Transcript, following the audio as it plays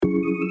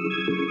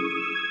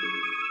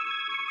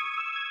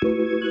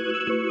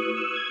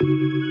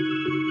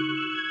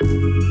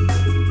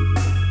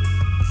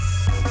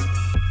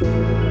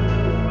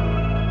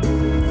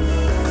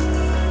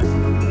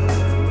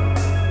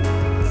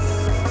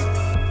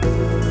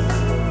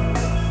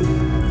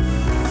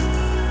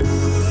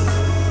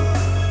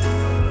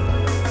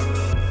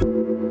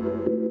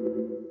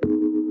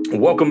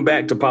Welcome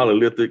back to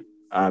Polylithic.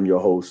 I'm your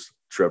host,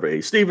 Trevor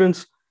A.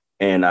 Stevens,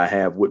 and I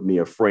have with me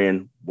a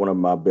friend, one of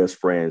my best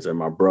friends and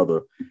my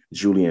brother,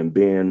 Julian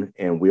Benn,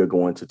 and we're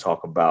going to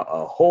talk about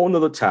a whole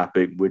nother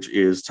topic, which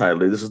is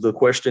titled, this is the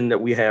question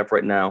that we have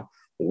right now.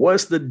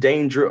 What's the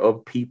danger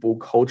of people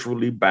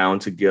culturally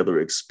bound together,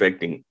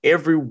 expecting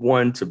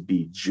everyone to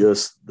be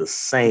just the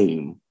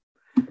same?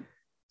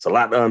 It's a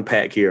lot to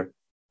unpack here,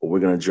 but we're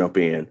going to jump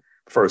in.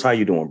 First, how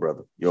you doing,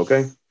 brother? You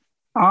okay?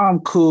 I'm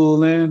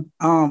cooling.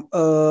 I'm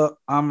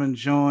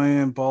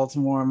enjoying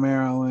Baltimore,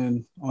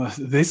 Maryland.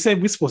 They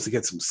said we're supposed to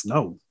get some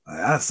snow.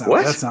 That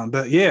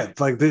sounds yeah.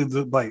 Like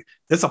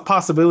it's a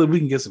possibility we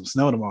can get some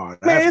snow tomorrow.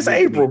 Man, it's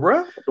April,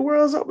 bro. What the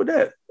world's up with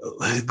that?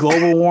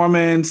 Global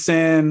warming,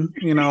 sin.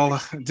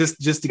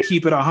 Just to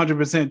keep it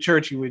 100%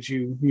 churchy with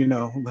you.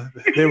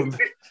 The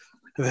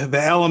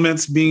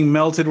elements being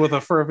melted with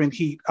a fervent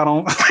heat. I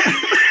don't.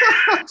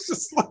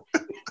 Just like,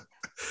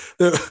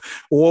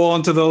 woe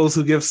unto those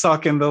who give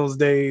suck in those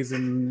days,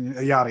 and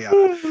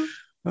yada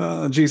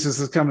yada. Jesus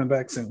is coming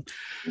back soon.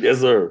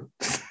 Yes, sir.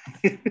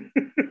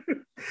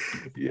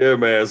 Yeah,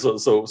 man.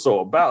 So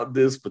about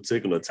this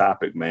particular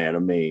topic, man. I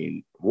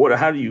mean, what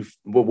do you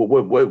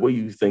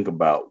think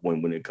about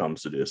when it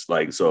comes to this?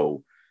 Like,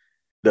 so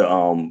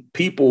the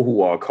people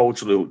who are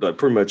culturally, like,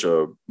 pretty much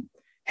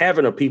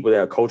having a people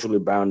that are culturally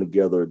bound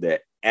together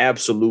that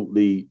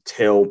absolutely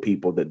tell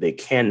people that they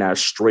cannot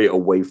stray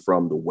away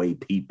from the way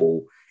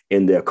people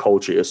in their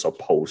culture is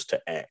supposed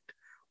to act.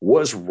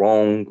 What's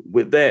wrong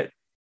with that?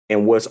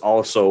 And what's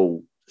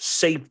also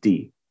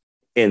safety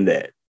in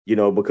that?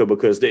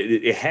 Because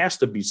it has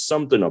to be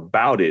something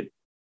about it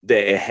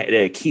that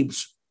it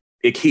keeps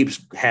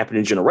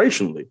happening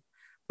generationally.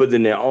 But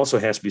then there also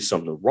has to be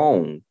something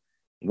wrong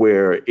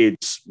where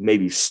it's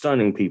maybe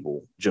stunning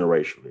people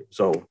generationally.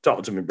 So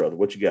talk to me, brother.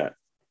 What you got?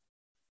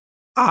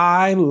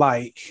 I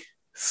like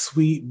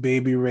Sweet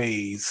Baby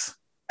Ray's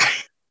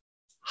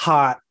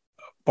hot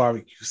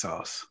barbecue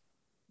sauce.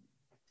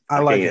 I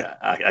like it.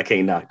 I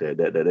can't knock that.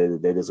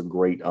 That is a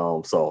great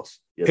sauce.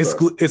 Yes,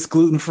 it's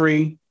gluten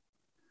free.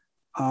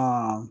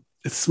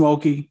 It's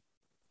smoky.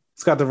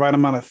 It's got the right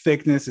amount of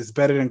thickness. It's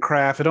better than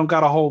Kraft. It don't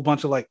got a whole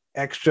bunch of like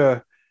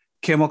extra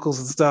chemicals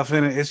and stuff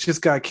in it. It's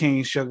just got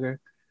cane sugar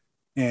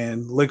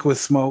and liquid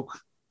smoke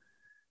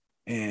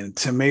and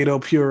tomato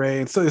puree.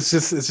 And so it's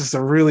just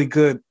a really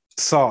good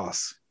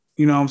sauce.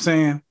 You know what I'm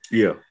saying?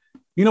 Yeah.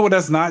 You know what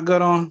that's not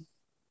good on?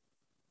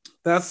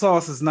 That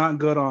sauce is not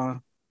good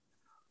on.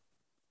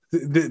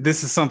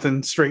 This is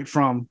something straight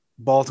from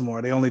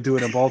Baltimore. They only do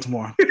it in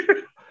Baltimore.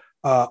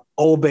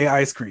 Old Bay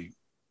ice cream.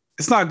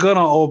 It's not good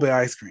on Old Bay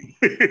ice cream.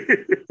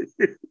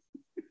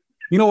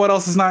 You know what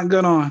else is not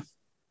good on?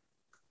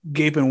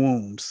 Gaping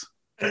wounds.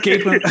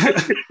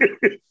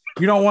 You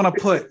don't want to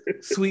put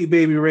Sweet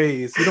Baby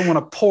Ray's. You don't want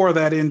to pour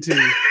that into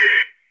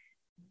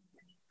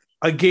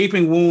a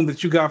gaping wound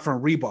that you got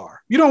from rebar.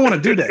 You don't want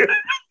to do that.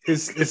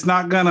 It's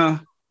not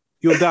gonna.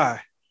 You'll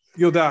die.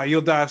 You'll die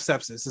of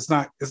sepsis. It's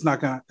not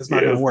gonna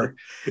work.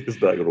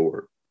 It's not gonna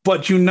work.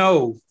 But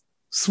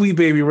Sweet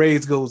Baby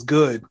Ray's goes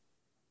good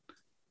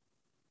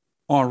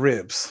on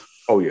ribs.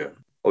 Oh yeah.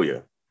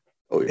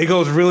 It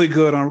goes really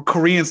good on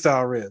Korean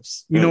style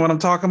ribs. You know what I'm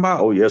talking about?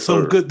 Oh yes,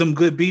 sir. Them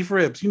good beef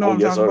ribs. You know what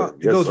I'm talking about?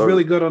 It goes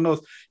really good on those.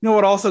 You know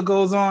what also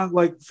goes on,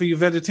 like for you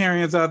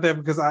vegetarians out there,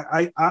 because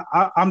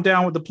I'm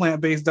down with the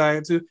plant-based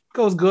diet too. It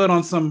goes good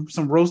on some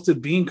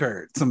roasted bean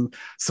curd, some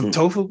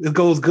tofu. It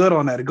goes good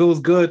on that. It goes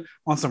good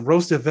on some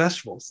roasted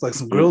vegetables, like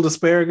some grilled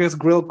asparagus,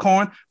 grilled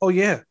corn. Oh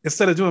yeah.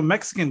 Instead of doing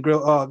Mexican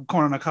grilled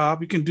corn on the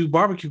cob, you can do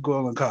barbecue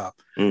corn on the cob.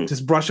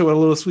 Just brush it with a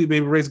little Sweet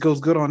Baby Ray's. Goes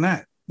good on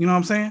that. You know what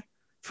I'm saying?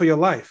 For your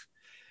life.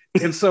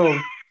 And so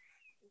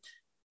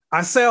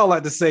I say all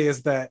that to say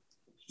is that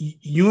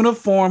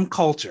uniform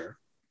culture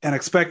and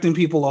expecting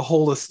people to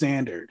hold a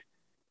standard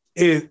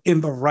in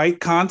the right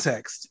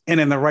context and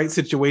in the right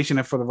situation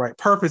and for the right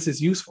purpose is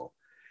useful.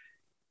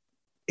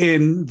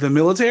 In the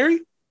military,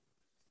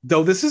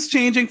 though this is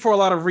changing for a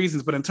lot of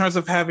reasons, but in terms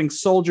of having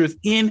soldiers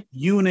in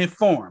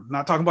uniform,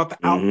 not talking about the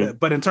outfit,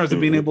 but in terms of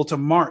being able to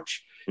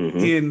march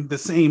in the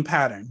same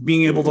pattern,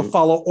 being able to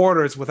follow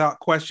orders without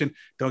question.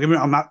 Don't get me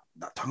wrong, I'm not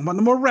talking about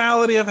the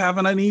morality of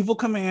having an evil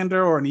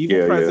commander or an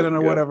evil president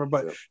or whatever,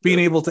 but being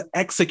able to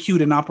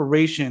execute an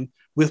operation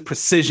with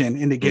precision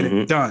and to get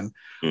it done.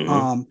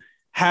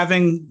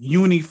 Having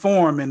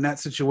uniform in that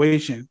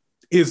situation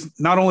is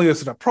not only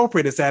is it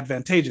appropriate, it's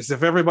advantageous.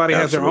 If everybody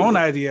has their own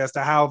idea as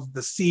to how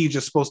the siege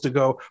is supposed to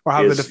go or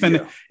how the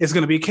defendant, it's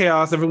going to be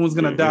chaos. Everyone's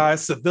going to die.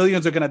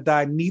 Civilians are going to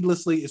die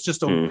needlessly. It's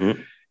just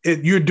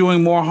you're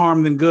doing more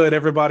harm than good.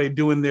 Everybody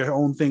doing their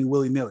own thing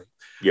willy-nilly.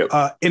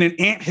 In an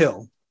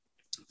anthill,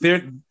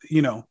 there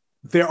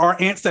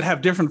are ants that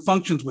have different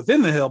functions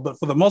within the hill, but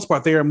for the most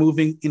part, they are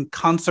moving in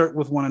concert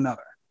with one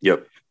another.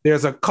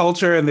 There's a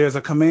culture and there's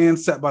a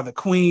command set by the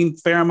queen,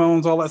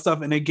 pheromones, all that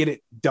stuff, and they get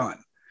it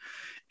done.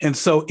 And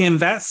so in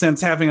that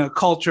sense, having a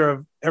culture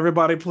of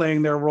everybody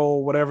playing their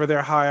role, whatever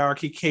their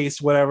hierarchy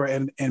case, whatever,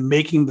 and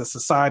making the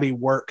society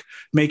work,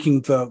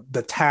 making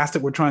the task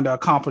that we're trying to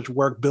accomplish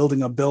work,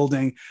 building a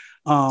building,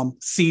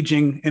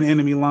 sieging an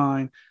enemy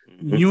line.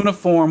 Mm-hmm.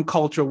 Uniform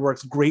culture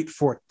works great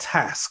for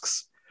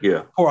tasks,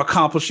 for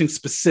accomplishing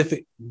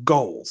specific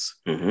goals.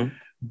 Mm-hmm.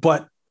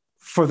 But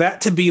for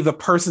that to be the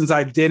person's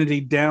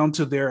identity down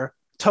to their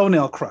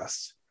toenail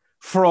crust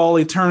for all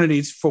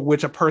eternities, for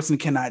which a person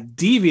cannot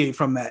deviate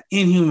from that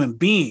in human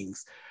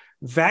beings,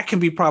 that can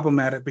be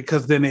problematic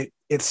because then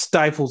it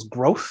stifles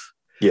growth.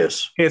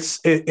 Yes. It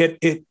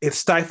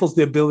stifles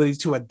the ability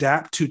to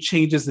adapt to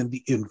changes in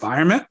the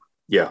environment.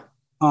 Yeah.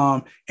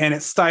 And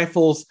it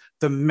stifles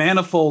the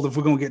manifold, if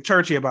we're going to get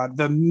churchy about it,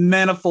 the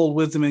manifold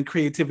wisdom and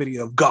creativity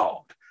of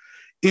God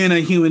in a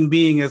human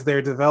being as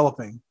they're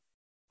developing.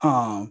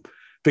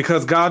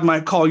 Because God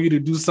might call you to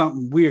do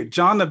something weird.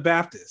 John the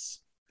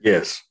Baptist.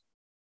 Yes.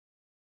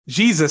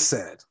 Jesus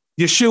said,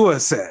 Yeshua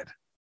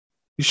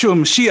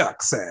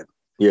Mashiach said,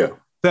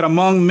 that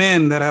among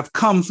men that have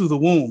come through the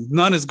womb,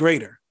 none is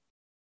greater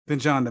than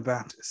John the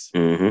Baptist.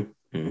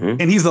 Mm-hmm. Mm-hmm.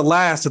 And he's the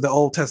last of the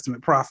Old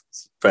Testament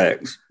prophets.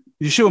 Facts.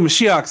 Yeshua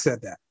Mashiach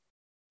said that.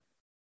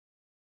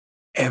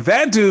 And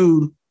that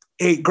dude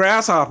ate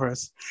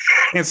grasshoppers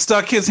and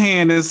stuck his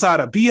hand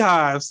inside of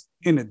beehives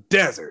in the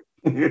desert.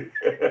 And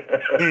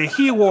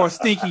he wore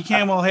stinky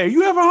camel hair.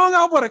 You ever hung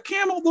out with a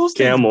camel? Those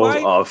camels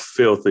are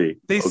filthy.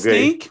 They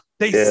stink.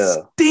 They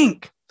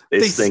stink.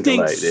 They stink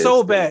like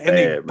so bad. And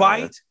they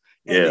bite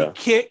and they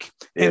kick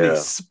and they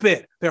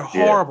spit. They're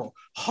horrible,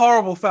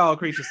 horrible foul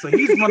creatures. So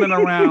he's running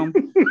around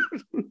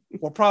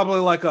with probably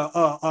like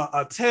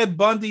a Ted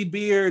Bundy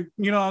beard,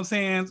 you know what I'm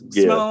saying?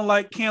 Smelling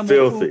like camel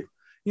filthy.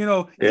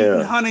 Poop,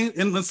 eating honey.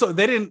 And so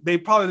they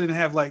probably didn't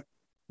have like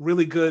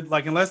really good,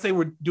 like unless they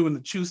were doing the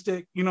chew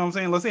stick, you know what I'm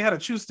saying? Unless they had a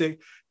chew stick,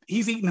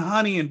 he's eating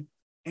honey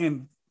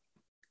and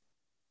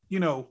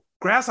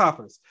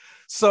grasshoppers.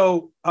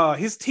 So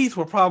his teeth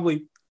were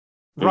probably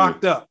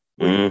rocked up.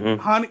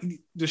 Mm-hmm. Honey,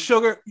 the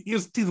sugar,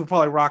 his teeth were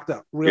probably rocked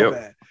up real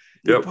bad.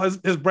 Yep.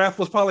 His breath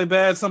was probably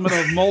bad. Some of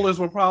those molars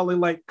were probably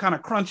like kind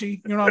of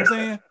crunchy. You know what I'm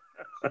saying?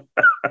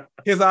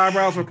 His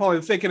eyebrows were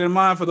probably thicker than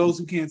mine. For those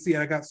who can't see it,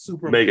 I got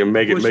super. Make it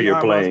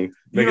plain.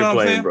 Make it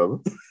plain, brother.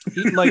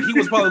 He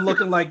was probably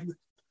looking like.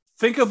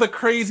 Think of the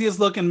craziest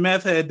looking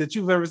meth head that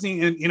you've ever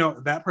seen.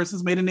 And, that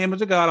person's made an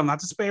image of God. I'm not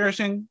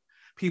disparaging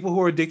people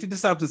who are addicted to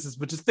substances,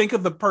 but just think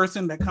of the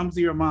person that comes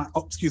to your mind.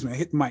 Oh, excuse me. I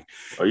hit the mic.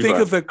 Think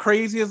of the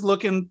craziest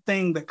looking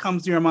thing that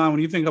comes to your mind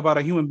when you think about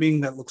a human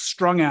being that looks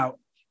strung out,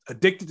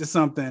 addicted to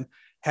something,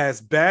 has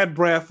bad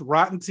breath,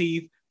 rotten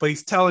teeth, but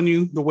he's telling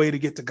you the way to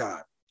get to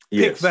God.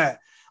 Yes. Pick that.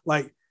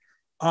 Like,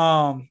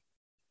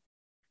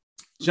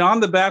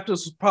 John the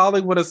Baptist probably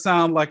would have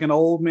sounded like an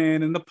old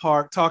man in the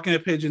park talking to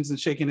pigeons and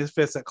shaking his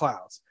fists at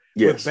clouds.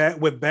 Yes.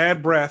 With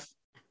bad breath.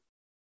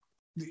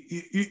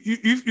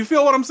 You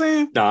feel what I'm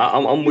saying? Nah,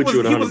 I'm with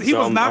you.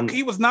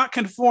 He was not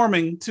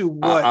conforming to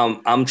what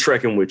I'm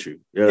trekking with you.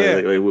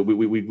 Yeah.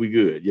 We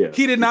good. Yeah.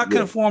 He did not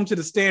conform to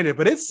the standard,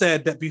 but it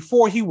said that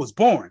before he was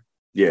born,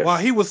 while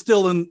he was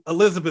still in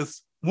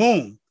Elizabeth's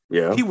womb,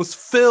 he was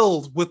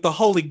filled with the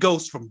Holy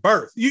Ghost from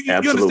birth. You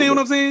understand what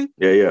I'm saying?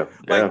 Yeah.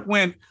 Like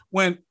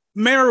when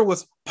Mary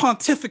was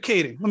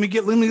pontificating. Let me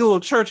get a little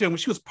church in when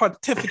she was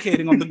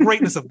pontificating on the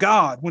greatness of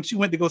God when she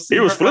went to go see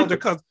her elder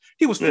cousin.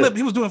 He was flipped.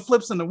 He was doing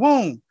flips in the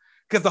womb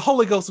because the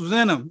Holy Ghost was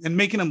in him and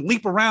making him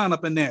leap around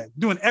up in there,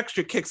 doing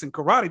extra kicks and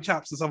karate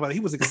chops and stuff like that. He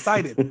was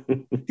excited.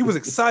 He was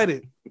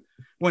excited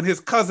when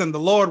his cousin, the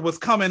Lord, was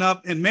coming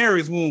up in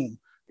Mary's womb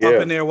up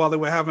in there while they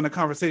were having a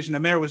conversation.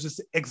 And Mary was just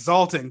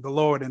exalting the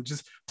Lord and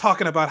just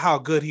talking about how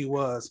good he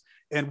was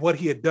and what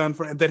he had done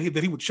for, and that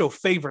he would show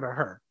favor to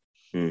her.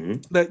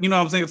 Mm-hmm. That, you know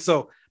what I'm saying?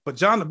 So, but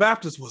John the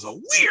Baptist was a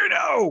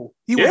weirdo.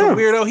 He was a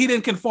weirdo. He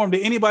didn't conform to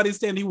anybody's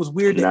standard. He was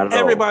weird to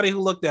everybody who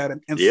looked at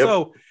him. And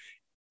so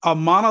a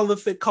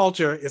monolithic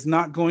culture is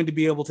not going to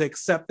be able to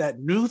accept that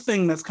new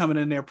thing that's coming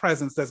in their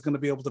presence that's going to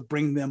be able to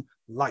bring them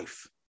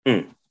life.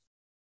 Mm.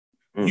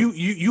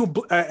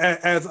 Mm.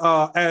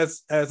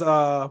 As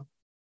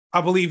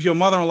I believe your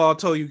mother-in-law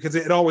told you, because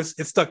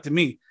it stuck to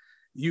me.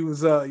 You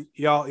was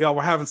y'all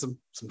were having some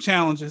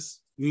challenges.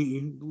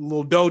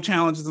 Little dough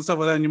challenges and stuff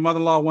like that, and your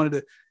mother-in-law wanted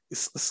to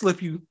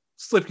slip you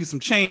some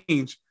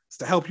change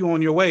to help you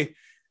on your way,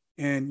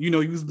 and you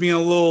was being a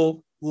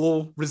little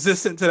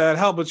resistant to that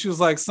help, but she was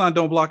like, "Son,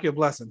 don't block your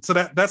blessing." So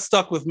that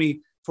stuck with me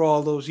for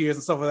all those years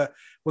and stuff like that.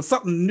 When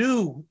something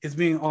new is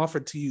being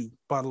offered to you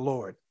by the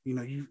Lord,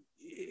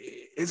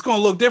 it's going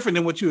to look different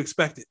than what you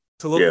expect it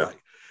to look like.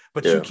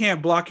 But you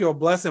can't block your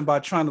blessing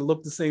by trying to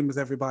look the same as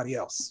everybody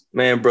else.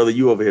 Man, brother,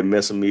 you over here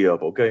messing me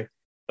up, okay?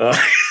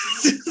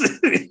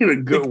 In a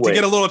good way. To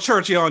get a little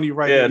churchy on you,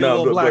 right? Yeah, no, a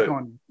little black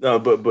on you. No,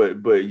 but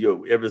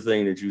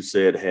everything that you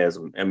said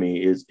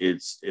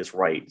it's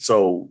right.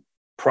 So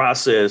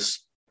process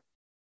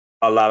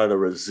a lot of the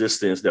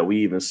resistance that we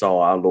even saw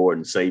our Lord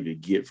and Savior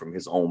get from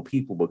his own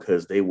people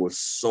because they were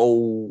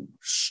so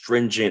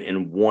stringent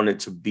and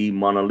wanted to be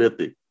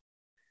monolithic.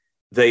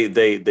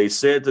 They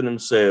said to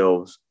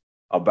themselves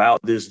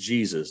about this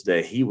Jesus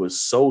that he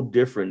was so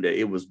different that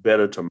it was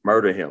better to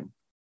murder him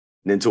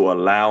than to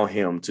allow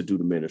him to do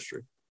the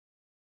ministry.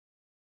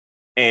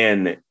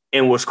 And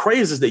And what's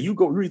crazy is that you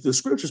go read the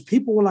scriptures,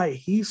 people were like,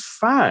 he's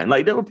fine.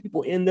 Like there were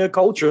people in their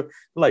culture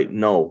like,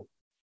 no,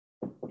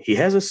 he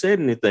hasn't said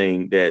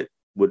anything that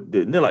would,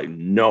 they're like,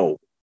 no,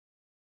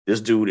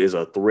 this dude is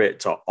a threat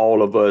to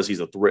all of us.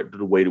 He's a threat to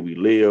the way that we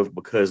live,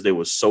 because they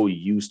were so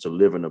used to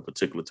living a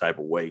particular type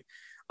of way.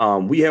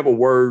 We have a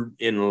word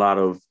in a lot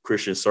of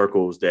Christian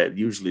circles that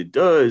usually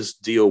does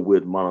deal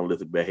with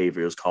monolithic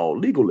behaviors called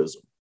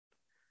legalism.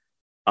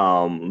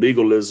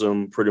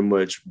 Legalism pretty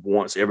much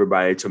wants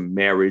everybody to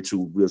marry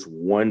to this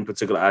one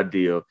particular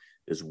idea,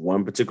 this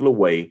one particular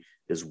way,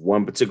 this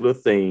one particular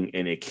thing,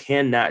 and it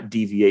cannot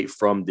deviate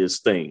from this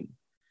thing.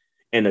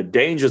 And the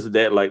dangers of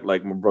that, like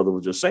my brother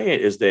was just saying,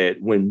 is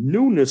that when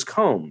newness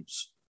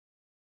comes,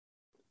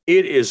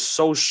 it is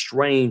so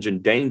strange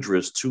and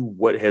dangerous to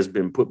what has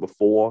been put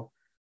before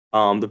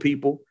the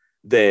people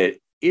that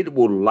it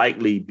will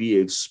likely be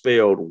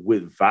expelled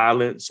with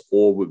violence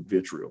or with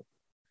vitriol.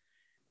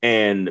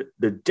 And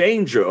the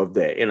danger of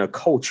that in a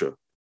culture,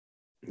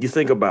 you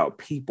think about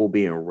people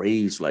being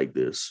raised like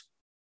this,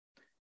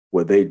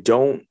 where they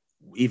don't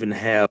even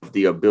have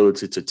the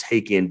ability to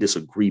take in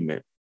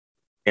disagreement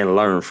and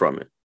learn from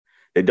it.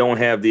 They don't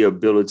have the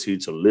ability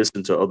to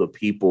listen to other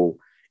people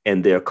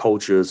and their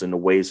cultures and the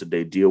ways that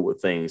they deal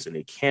with things. And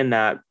they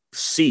cannot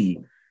see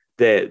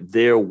that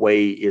their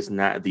way is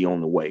not the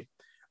only way.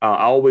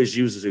 I always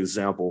use this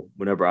example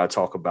whenever I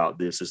talk about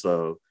this, is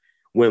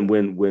when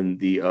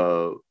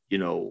the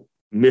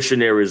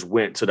missionaries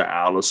went to the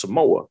Isle of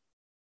Samoa,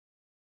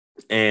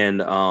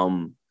 and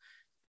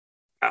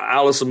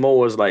Isle of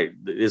Samoa is like,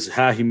 it's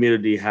high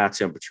humidity, high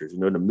temperatures, in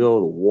the middle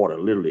of the water,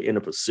 literally in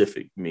the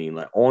Pacific,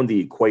 like on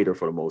the equator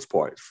for the most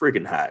part. It's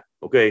freaking hot.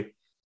 Okay.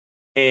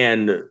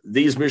 And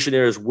these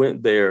missionaries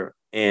went there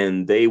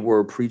and they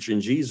were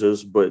preaching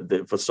Jesus,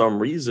 but for some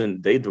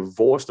reason they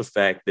divorced the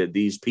fact that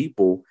these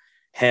people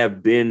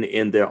have been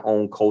in their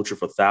own culture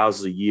for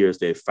thousands of years.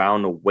 They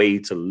found a way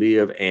to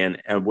live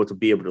and what to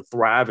be able to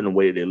thrive in the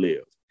way they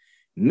live.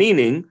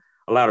 Meaning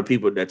a lot of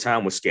people at that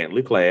time were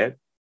scantily clad.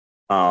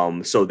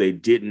 So they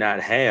did not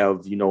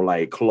have,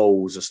 like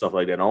clothes and stuff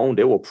like that on.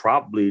 They were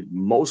probably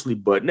mostly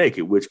butt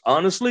naked, which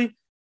honestly,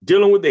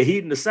 dealing with the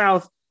heat in the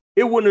South,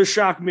 it wouldn't have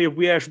shocked me if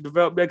we actually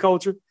developed that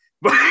culture.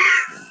 But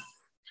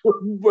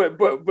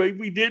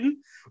we didn't.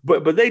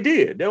 But they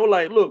did. They were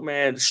like, look,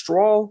 man,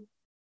 straw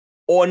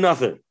or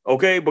nothing.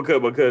 Okay.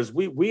 Because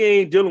we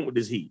ain't dealing with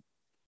this heat.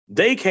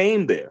 They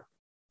came there.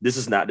 This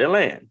is not their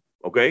land.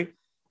 Okay.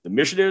 The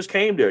missionaries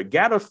came there,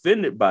 got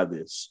offended by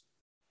this,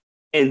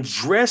 and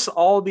dress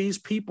all these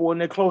people in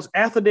their clothes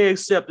after they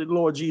accepted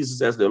Lord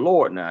Jesus as their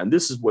Lord now. And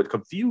this is what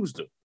confused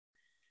them.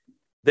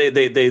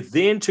 They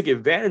then took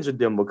advantage of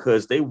them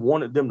because they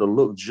wanted them to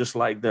look just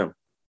like them.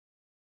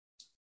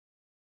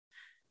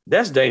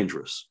 That's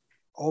dangerous.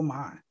 Oh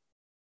my.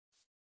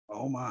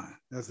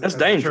 That's dangerous.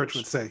 The church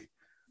would say.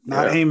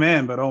 Not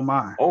amen, but oh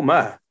my. Oh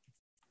my.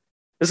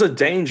 There's a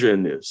danger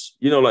in this.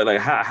 Like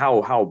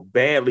how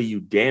badly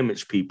you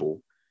damage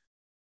people.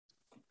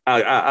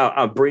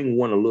 I'll bring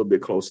one a little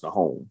bit closer to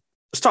home.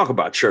 Let's talk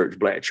about church,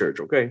 Black church,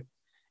 okay?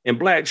 In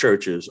Black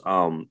churches,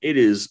 it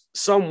is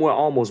somewhat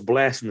almost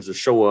blasphemous to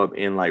show up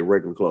in like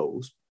regular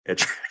clothes at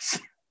church.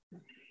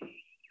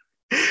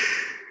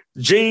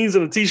 Jeans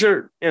and a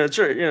t-shirt in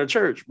a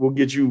church will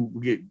get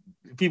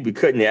people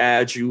cutting their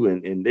eye at you,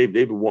 and they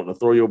be wanting to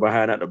throw your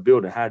behind out the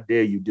building. How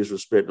dare you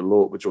disrespect the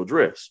Lord with your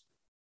dress?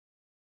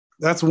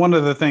 That's one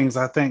of the things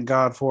I thank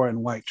God for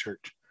in white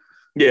church.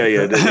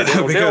 Yeah.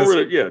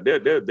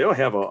 They'll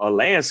have a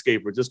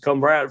landscaper just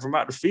come right from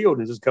out the field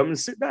and just come and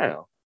sit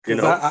down.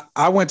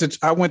 I went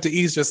to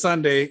Easter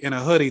Sunday in a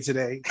hoodie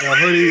today, a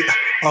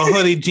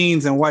hoodie,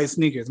 jeans, and white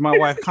sneakers. My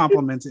wife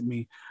complimented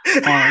me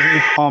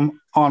on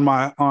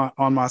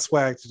my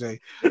swag today.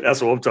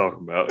 That's what I'm talking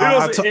about.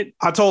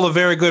 I told a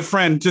very good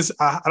friend,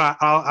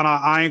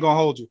 I ain't gonna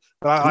hold you,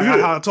 but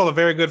I told a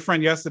very good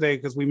friend yesterday,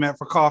 because we met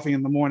for coffee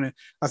in the morning.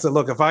 I said,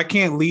 look, if I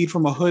can't lead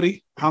from a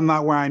hoodie, I'm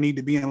not where I need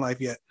to be in life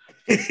yet.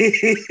 It's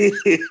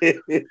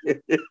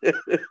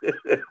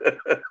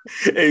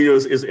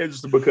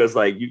interesting because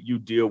like you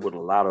deal with a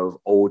lot of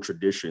old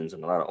traditions,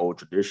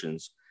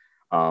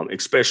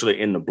 especially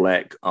in the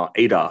Black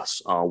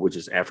ADOS, which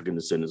is African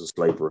descendants of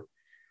slavery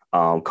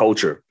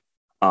culture,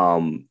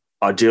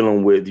 are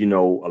dealing with a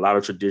lot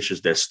of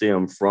traditions that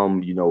stem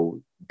from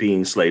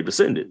being slave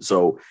descendants.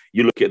 So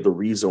you look at the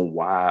reason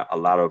why a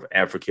lot of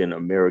African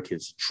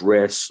Americans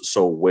dress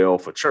so well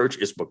for church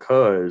is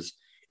because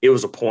it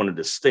was a point of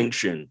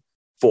distinction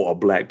for a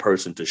Black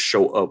person to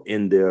show up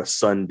in their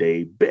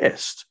Sunday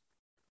best.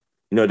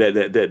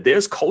 That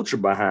there's culture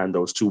behind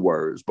those two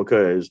words,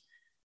 because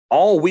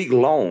all week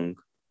long,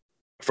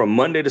 from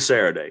Monday to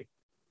Saturday,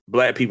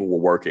 Black people were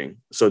working.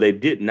 So they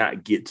did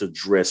not get to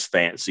dress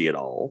fancy at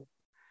all.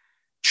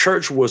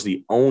 Church was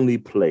the only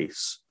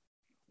place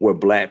where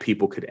Black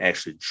people could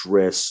actually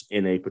dress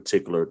in a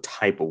particular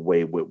type of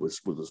way, which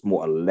was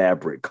more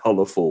elaborate,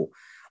 colorful,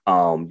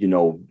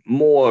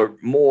 more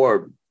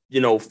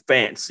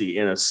fancy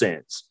in a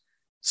sense.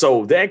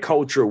 So that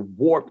culture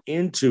warped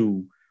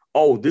into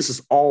oh, this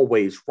is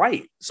always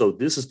right. So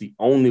this is the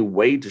only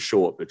way to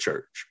show up to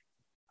church.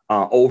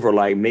 Over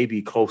like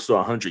maybe close to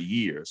 100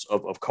 years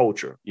of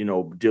culture, you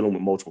know, dealing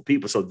with multiple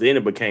people. So then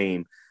it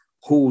became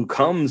who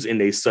comes in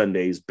their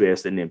Sunday's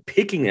best, and then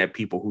picking at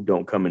people who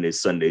don't come in their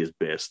Sunday's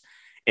best,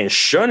 and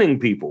shunning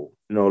people,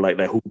 you know, like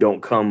who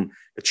don't come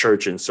to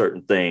church in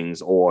certain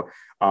things, or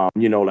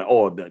you know, like,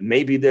 oh,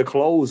 maybe their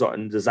clothes are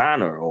in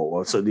designer,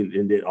 or so,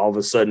 and then all of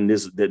a sudden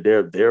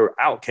they're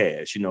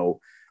outcasts, you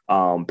know.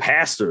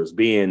 Pastors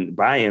buying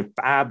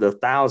 $5,000 to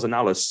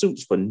 $1,000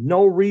 suits for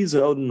no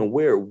reason other than to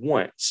wear it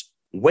once,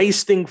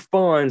 wasting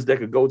funds that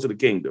could go to the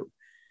kingdom.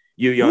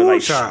 You know,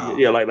 like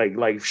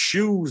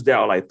shoes that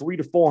are like $300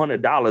 to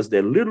 $400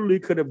 that literally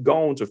could have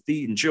gone to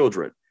feeding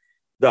children.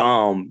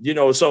 You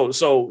know, so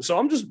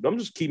I'm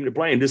just keeping it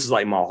plain. This is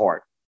like my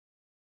heart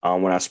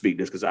when I speak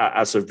this, because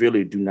I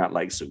severely do not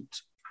like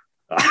suits.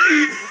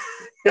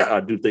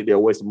 I do think they're a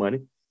waste of money.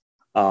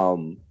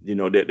 You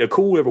know, they're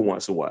cool every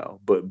once in a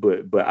while,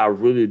 but I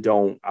really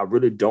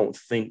don't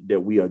think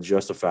that we are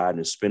justified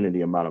in spending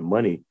the amount of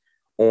money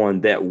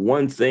on that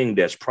one thing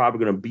that's probably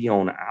going to be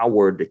on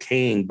our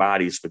decaying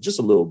bodies for just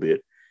a little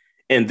bit,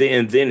 and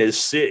then it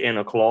sit in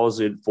a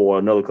closet for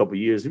another couple of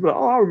years. You're like,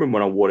 oh, I remember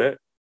when I wore that.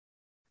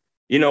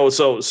 You know,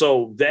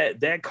 so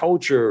that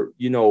culture,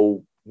 you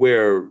know,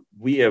 where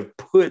we have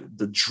put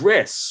the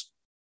dress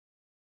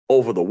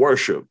over the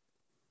worship,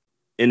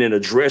 and then the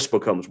dress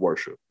becomes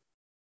worship.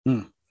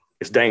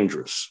 It's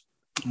dangerous.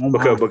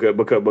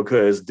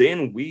 Because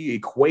then we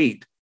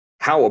equate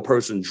how a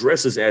person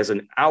dresses as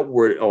an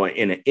outward or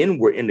an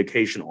inward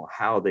indication on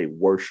how they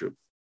worship,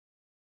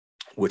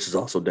 which is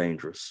also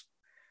dangerous.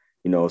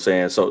 You know what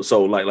I'm saying?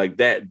 So like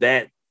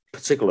that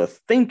particular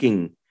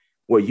thinking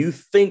where you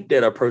think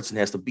that a person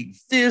has to be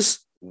this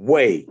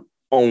way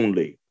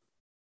only,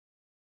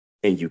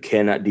 and you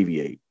cannot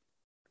deviate.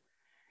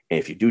 And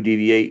if you do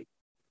deviate,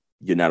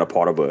 you're not a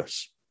part of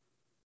us.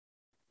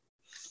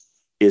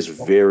 Is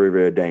very,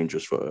 very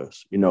dangerous for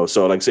us, you know.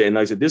 So, like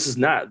I said, this is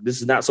not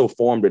so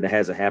formed that it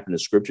hasn't happened in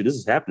Scripture. This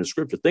has happened in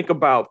Scripture. Think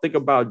about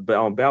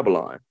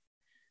Babylon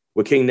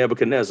with King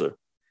Nebuchadnezzar.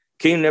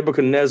 King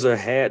Nebuchadnezzar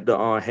had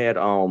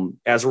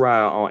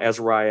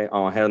Azariah,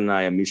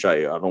 Hananiah,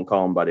 Mishael. I don't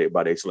call them by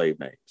their slave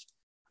names.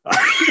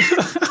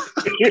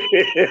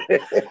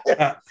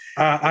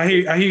 I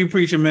hear you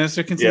preaching,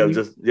 minister.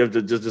 Continue. Yeah,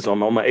 just on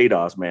my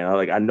ADOS,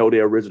 man. I know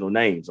their original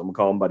names. I'm gonna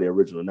call them by their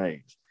original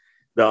names.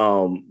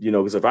 You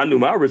know, because if I knew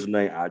my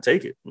original name, I'd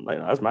take it. Like,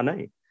 that's my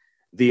name.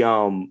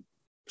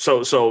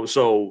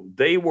 So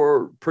they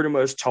were pretty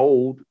much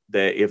told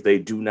that if they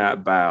do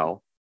not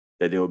bow,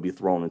 that they would be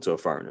thrown into a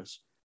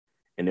furnace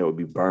and they would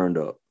be burned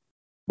up,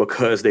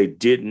 because they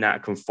did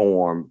not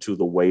conform to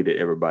the way that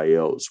everybody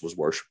else was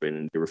worshiping,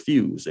 and they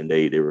refused. And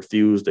they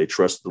refused. They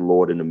trusted the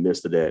Lord in the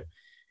midst of that,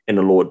 and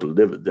the Lord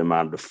delivered them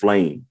out of the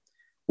flame,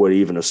 where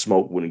even the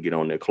smoke wouldn't get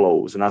on their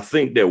clothes. And I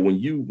think that when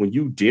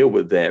you deal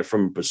with that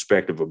from a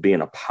perspective of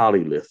being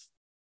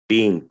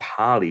being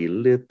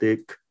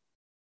polylithic,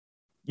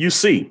 you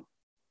see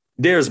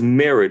there's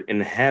merit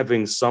in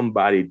having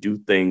somebody do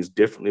things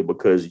differently,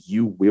 because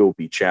you will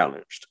be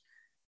challenged.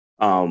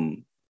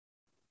 I'm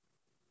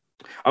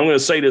going to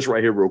say this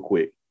right here real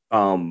quick.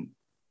 And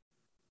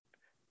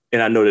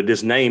I know that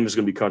this name is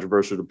going to be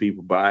controversial to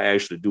people, but I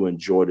actually do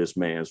enjoy this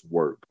man's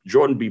work.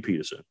 Jordan B.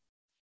 Peterson.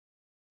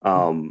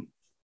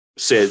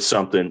 Said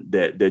something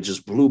that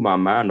just blew my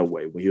mind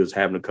away when he was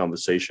having a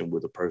conversation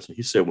with a person.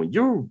 He said, when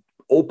you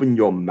open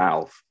your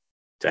mouth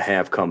to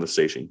have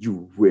conversation,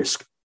 you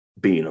risk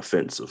being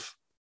offensive.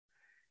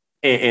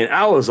 And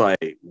I was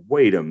like,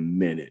 wait a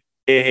minute.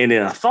 And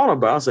then I thought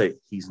about it. I was like,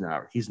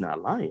 he's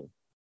not lying.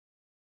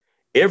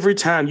 Every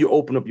time you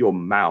open up your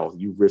mouth,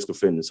 you risk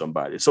offending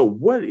somebody. So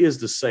what is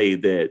to say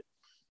that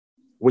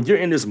when you're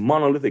in this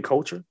monolithic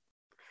culture,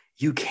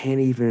 you can't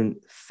even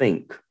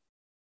think?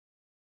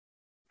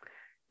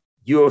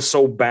 You're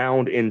so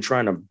bound in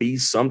trying to be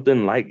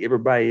something like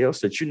everybody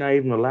else that you're not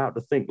even allowed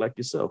to think like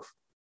yourself.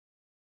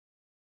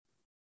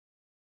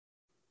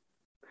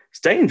 It's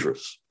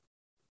dangerous.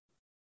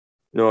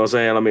 You know what I'm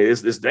saying? I mean,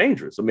 it's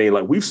dangerous. I mean,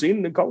 like, we've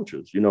seen it in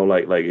cultures, you know,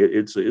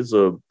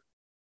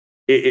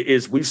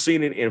 we've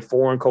seen it in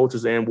foreign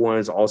cultures and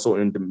ones also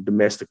in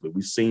domestically.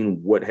 We've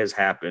seen what has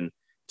happened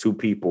to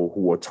people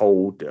who are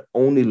told to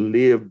only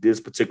live this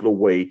particular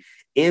way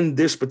in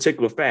this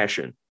particular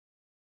fashion.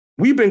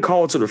 We've been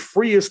called to the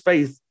freest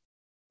faith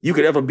you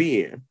could ever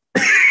be in.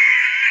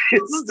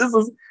 This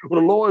is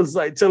when the Lord is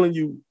like telling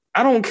you,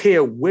 I don't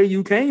care where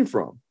you came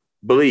from,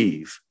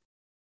 believe.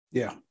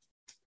 Yeah.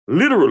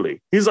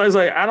 Literally. He's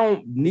like, I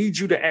don't need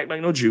you to act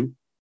like no Jew.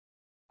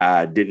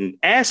 I didn't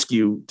ask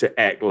you to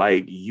act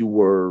like you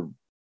were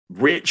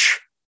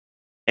rich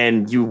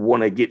and you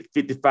want to get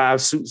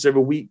 55 suits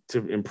every week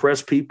to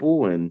impress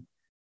people and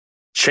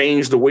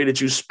change the way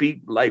that you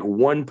speak. Like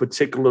one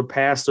particular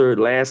pastor,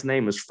 last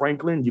name is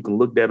Franklin. You can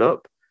look that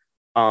up.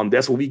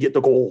 That's where we get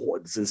the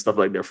gourds and stuff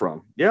like that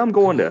from. Yeah, I'm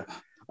going there.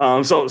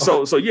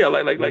 So yeah,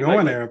 like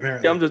going there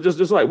apparently. Yeah, I'm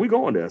just like, we're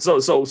going there. So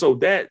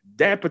that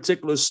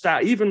particular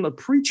style, even the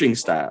preaching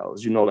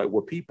styles, like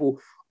where people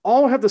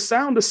all have to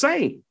sound the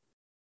same.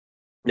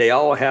 They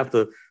all have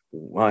to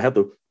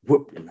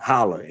whoop and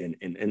holler, and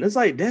it's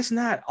like, that's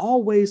not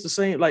always the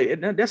same. Like,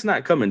 that's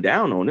not coming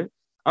down on it.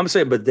 I'm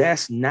saying, but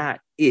that's not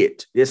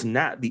it. It's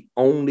not the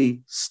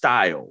only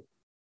style.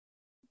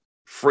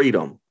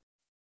 Freedom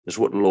is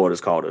what the Lord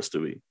has called us to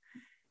be.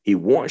 He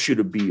wants you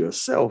to be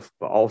yourself,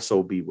 but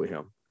also be with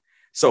him.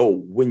 So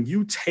when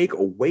you take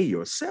away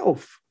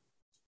yourself,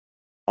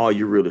 are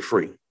you really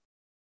free?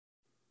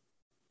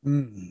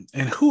 And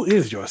who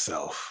is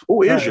yourself?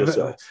 Who is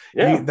yourself?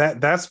 Yeah,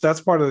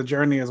 that's part of the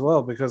journey as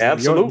well, because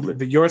absolutely,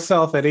 the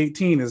yourself at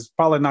 18 is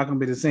probably not going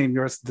to be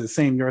the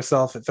same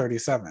yourself at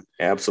 37.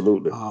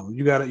 Absolutely.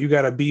 You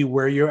gotta be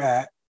where you're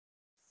at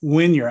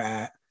when you're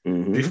at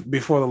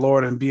before the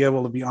Lord, and be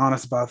able to be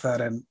honest about that,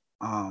 and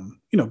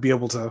be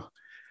able to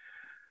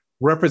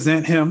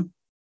represent him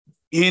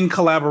in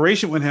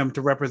collaboration with him,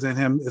 to represent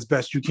him as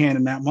best you can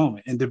in that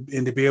moment, and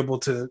to be able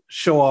to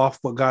show off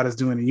what God is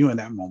doing in you in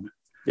that moment.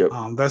 Yep.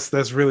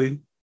 That's really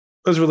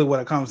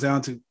what it comes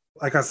down to.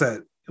 Like I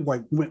said,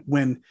 like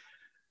when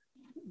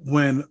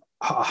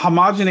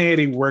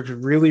homogeneity works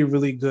really,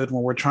 really good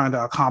when we're trying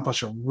to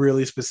accomplish a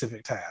really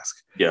specific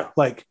task. Yeah.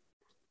 Like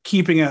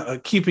keeping a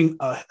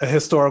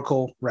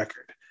historical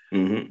record,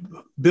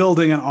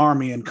 building an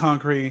army and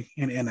conquering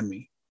an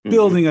enemy,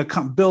 building a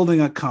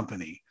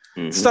company,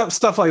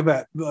 stuff like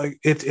that. Like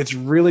it's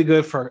really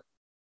good for,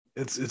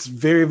 it's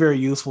very, very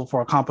useful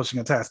for accomplishing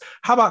a task.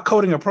 How about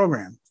coding a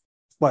program?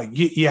 Like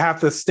you have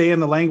to stay in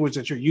the language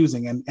that you're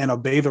using and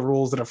obey the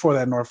rules that are for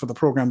that in order for the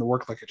program to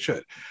work like it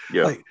should.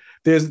 Yeah. Like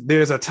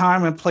there's a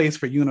time and place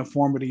for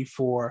uniformity,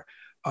 for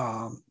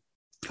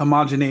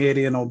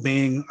homogeneity, and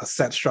obeying a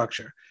set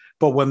structure.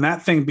 But when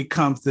that thing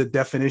becomes the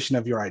definition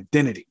of your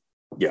identity,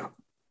 yeah,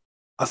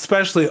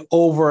 especially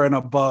over and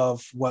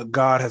above what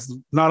God has,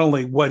 not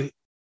only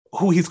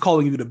who he's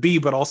calling you to be,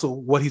 but also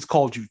what he's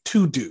called you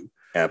to do.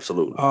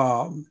 Absolutely.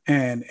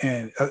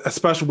 And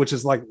especially, which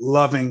is like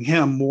loving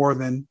him more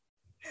than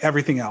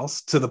everything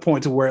else, to the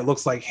point to where it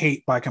looks like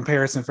hate by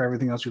comparison for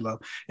everything else you love.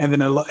 And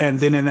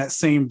then in that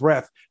same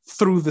breath,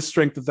 through the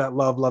strength of that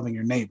love, loving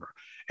your neighbor.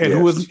 And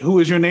who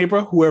is your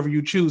neighbor? Whoever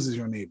you choose is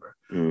your neighbor.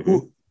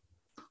 Who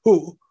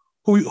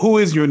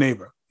is your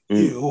neighbor?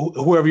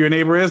 Whoever your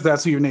neighbor is,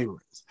 that's who your neighbor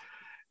is.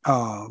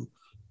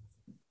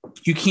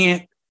 You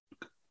can't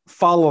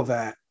follow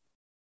that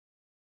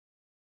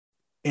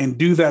and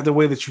do that the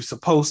way that you're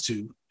supposed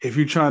to if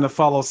you're trying to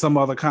follow some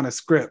other kind of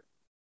script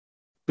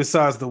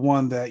besides the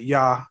one that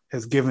Yah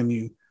has given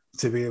you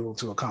to be able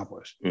to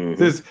accomplish.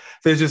 There's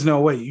just no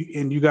way.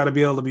 You got to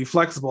be able to be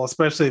flexible,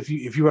 especially if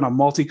you're in a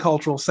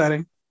multicultural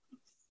setting.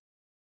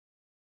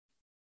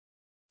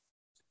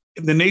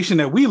 The nation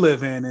that we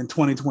live in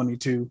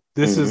 2022,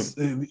 this is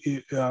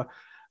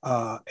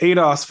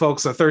ADOS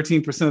folks are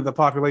 13% of the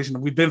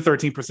population. We've been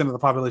 13% of the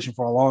population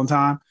for a long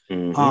time.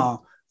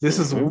 This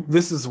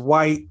is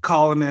white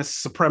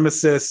colonist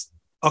supremacist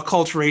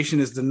acculturation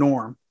is the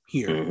norm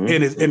here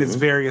in its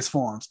various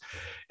forms.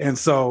 And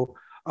so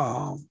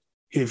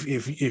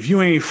if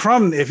you ain't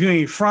from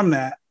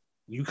that,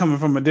 you coming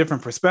from a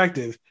different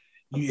perspective,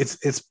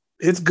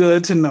 it's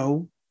good to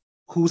know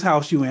whose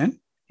house you in.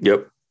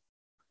 Yep.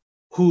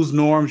 Whose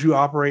norms you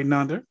operating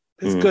under.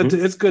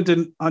 It's good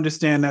to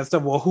understand that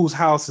stuff. Well, whose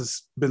house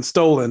has been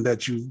stolen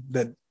that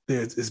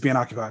is being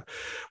occupied.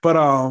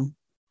 But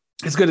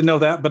it's good to know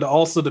that, but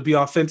also to be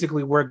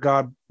authentically where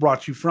God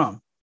brought you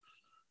from.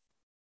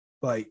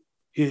 Like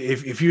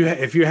if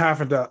you're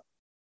having to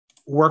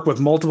work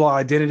with multiple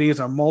identities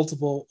or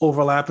multiple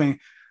overlapping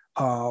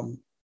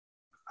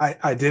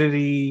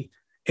identity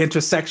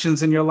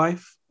intersections in your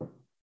life,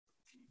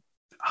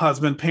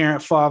 husband,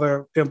 parent,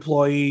 father,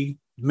 employee,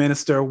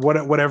 minister,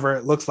 whatever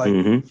it looks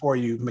like for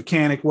you,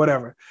 mechanic,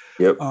 whatever.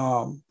 Yep.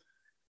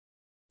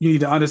 You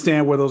need to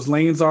understand where those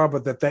lanes are,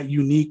 but that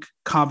unique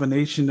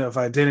combination of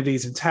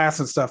identities and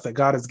tasks and stuff that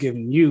God has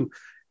given you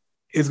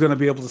is going to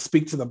be able to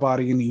speak to the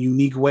body in a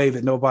unique way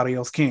that nobody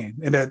else can,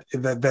 and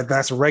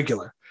that's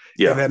regular.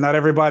 Yeah. And that not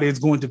everybody is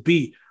going to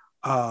be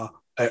an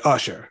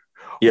usher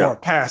or a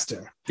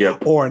pastor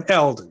or an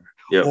elder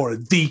or a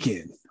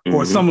deacon.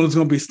 Or someone who's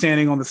going to be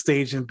standing on the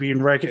stage and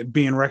being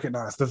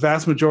recognized. The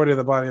vast majority of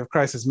the body of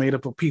Christ is made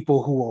up of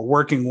people who are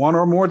working one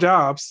or more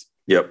jobs.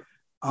 Yep.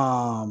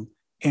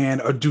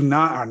 And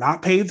are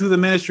not paid through the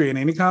ministry in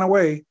any kind of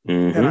way,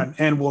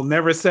 and will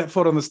never set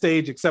foot on the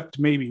stage except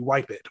to maybe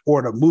wipe it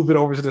or to move it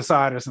over to the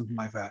side or something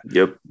like that.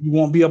 Yep. You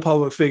won't be a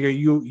public figure.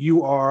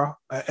 You are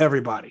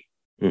everybody.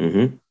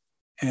 And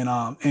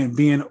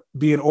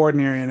being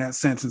ordinary in that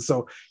sense. And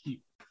so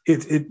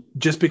it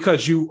just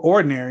because you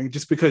ordinary,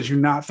 just because you're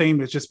not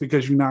famous, just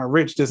because you're not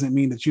rich, doesn't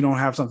mean that you don't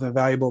have something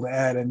valuable to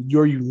add. And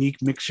your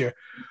unique mixture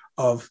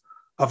of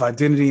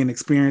identity and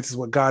experience is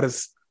what God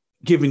has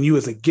given you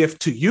as a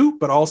gift to you,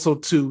 but also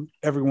to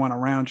everyone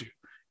around you.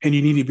 And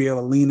you need to be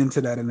able to lean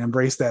into that and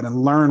embrace that and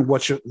learn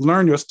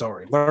your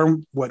story,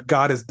 learn what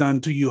God has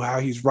done to you, how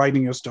he's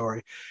writing your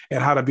story,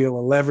 and how to be able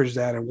to leverage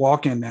that and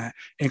walk in that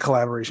in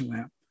collaboration with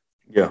him.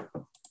 Yeah.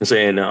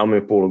 And I'm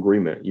in full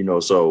agreement,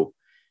 so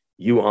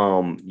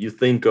you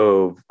think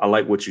of, I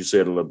like what you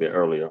said a little bit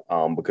earlier,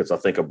 because I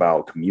think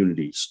about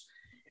communities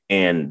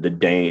and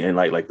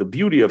like the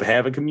beauty of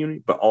having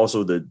community, but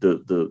also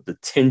the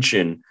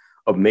tension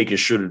of making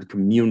sure that the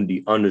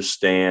community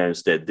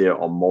understands that there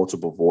are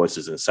multiple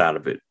voices inside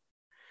of it.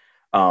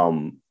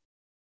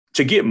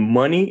 To get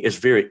money, it's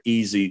very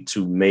easy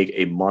to make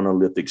a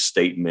monolithic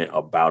statement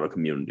about a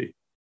community.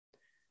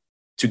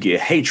 To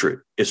get hatred,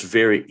 it's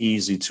very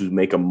easy to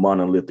make a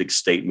monolithic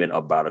statement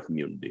about a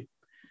community.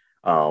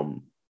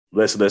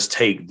 Let's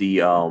take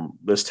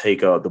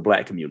the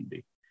Black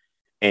community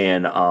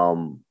and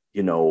the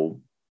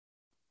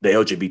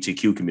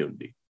LGBTQ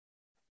community,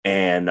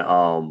 and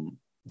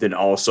then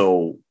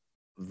also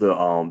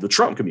the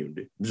Trump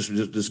community.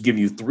 Just give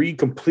you three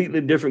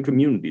completely different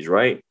communities,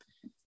 right?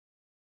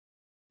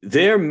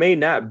 There may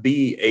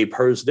be a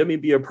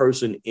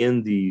person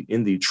in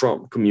the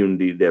Trump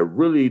community that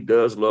really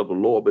does love the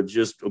Lord, but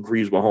just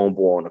agrees with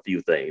homeboy on a few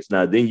things.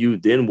 Now,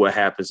 then what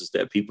happens is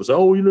that people say,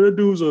 oh,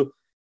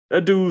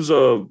 that dude's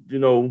a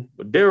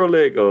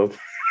derelict, or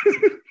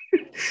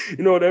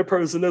that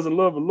person doesn't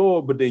love the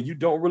Lord, but then you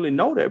don't really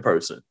know that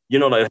person.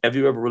 Like, have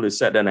you ever really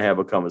sat down and have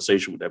a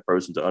conversation with that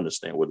person to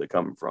understand where they're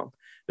coming from?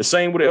 The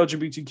same with the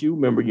LGBTQ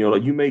member,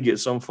 like you may get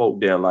some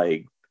folk that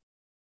like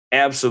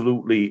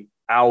absolutely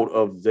out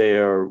of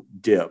their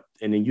depth.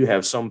 And then you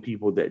have some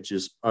people that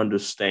just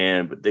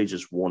understand, but they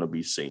just want to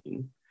be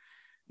seen.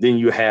 Then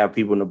you have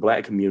people in the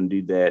Black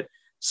community that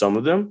some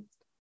of them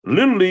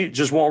literally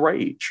just want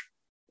rage.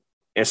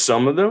 And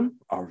some of them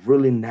are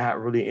really not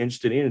really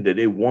interested in it, that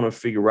they want to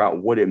figure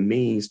out what it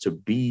means to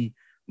be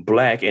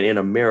Black and in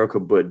America,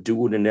 but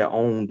do it in their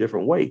own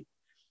different way.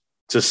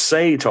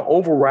 To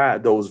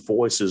override those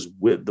voices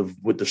with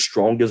the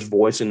strongest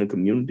voice in the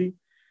community,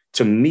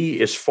 to me,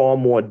 is far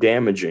more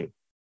damaging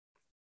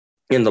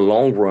in the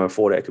long run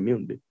for that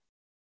community.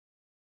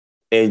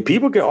 And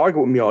people can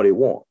argue with me all they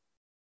want,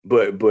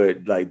 but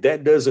like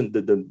that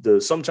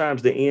doesn't,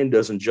 sometimes the end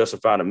doesn't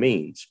justify the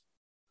means.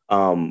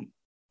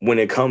 When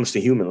it comes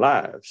to human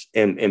lives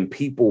and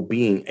people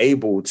being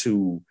able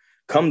to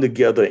come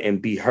together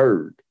and be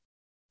heard.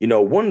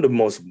 One of the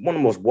most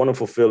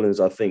wonderful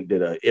feelings I think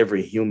that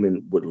every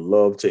human would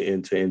love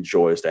to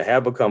enjoy is to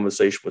have a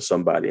conversation with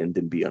somebody and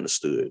then be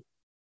understood.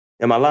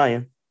 Am I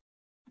lying?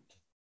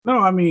 No,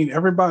 I mean,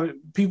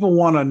 people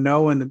want to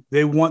know, and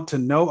they want to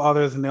know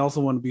others, and they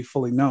also want to be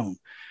fully known.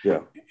 Yeah.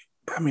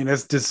 I mean,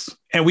 that's just,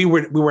 and we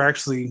were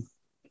actually,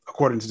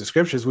 according to the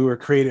scriptures, we were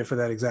created for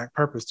that exact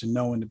purpose, to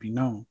know and to be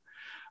known.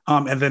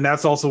 And then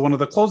that's also one of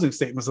the closing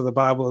statements of the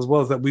Bible as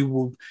well, is that we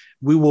will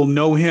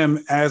know him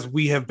as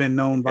we have been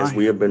known by him. As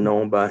we have been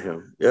known by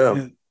him.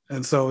 Yeah.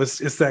 And so it's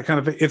that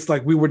kind of, it's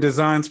like we were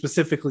designed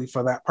specifically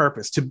for that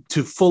purpose,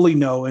 to fully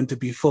know and to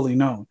be fully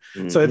known.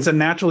 Mm-hmm. So it's a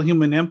natural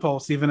human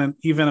impulse, even in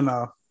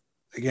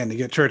again, to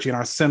get churchy, in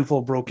our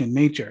sinful, broken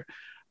nature,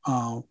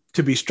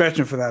 to be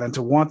stretching for that and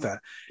to want that.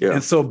 Yeah.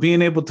 And so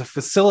being able to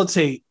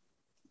facilitate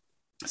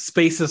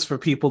spaces for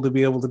people to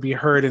be able to be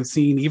heard and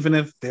seen, even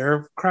if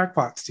they're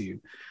crackpots to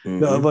you.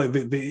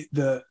 Mm-hmm.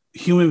 The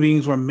human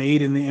beings were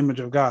made in the image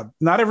of God.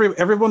 Not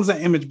everyone's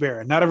an image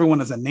bearer. Not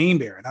everyone is a name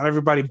bearer. Not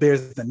everybody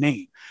bears the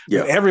name.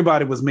 Yeah. But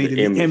everybody was made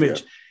in the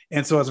image. Yeah.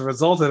 And so as a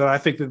result of that, I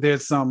think that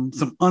there's some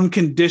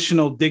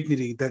unconditional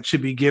dignity that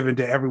should be given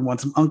to everyone,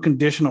 some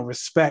unconditional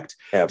respect.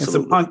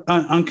 Absolutely. And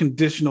some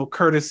unconditional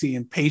courtesy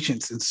and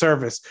patience and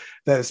service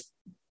that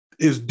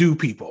is due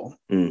people.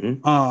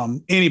 Mm-hmm.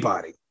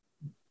 Anybody.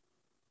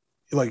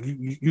 Like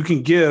you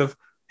can give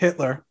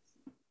Hitler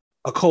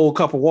a cold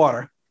cup of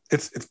water.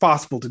 It's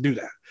possible to do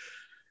that.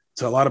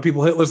 So a lot of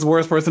people, Hitler's the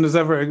worst person that's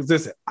ever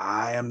existed.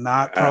 I am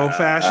not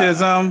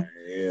pro-fascism.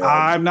 Yeah.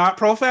 I'm not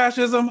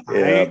pro-fascism.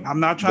 Yeah, I'm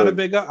not trying to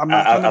big up.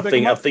 I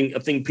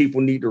think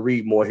people need to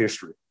read more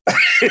history.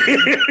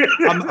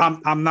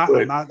 I'm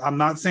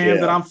not saying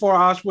that I'm for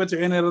Auschwitz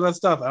or any of that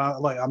stuff.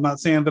 I'm not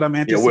saying that I'm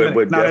anti-Semitic.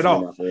 We're not at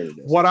all.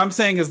 What I'm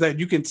saying is that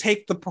you can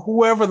take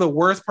whoever the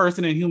worst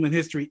person in human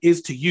history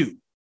is to you,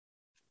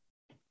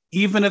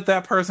 even if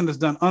that person has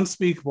done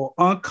unspeakable,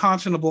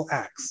 unconscionable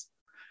acts,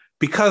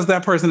 because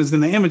that person is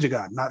in the image of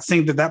God. Not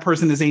saying that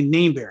person is a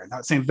name bearer,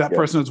 not saying that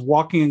person is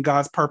walking in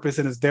God's purpose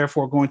and is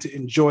therefore going to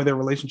enjoy their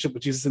relationship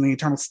with Jesus in the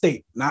eternal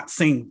state. Not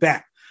saying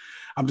that.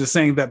 I'm just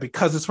saying that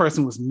because this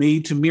person was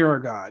made to mirror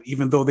God,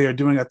 even though they are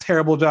doing a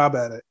terrible job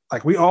at it,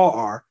 like we all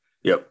are.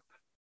 Yep.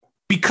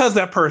 Because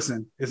that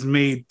person is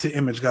made to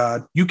image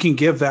God, you can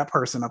give that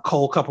person a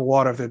cold cup of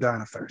water if they're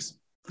dying of thirst.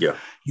 Yeah.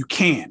 You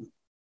can.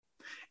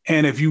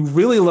 And if you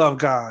really love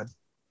God,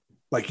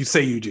 like you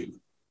say you do,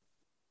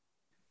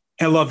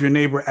 and love your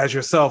neighbor as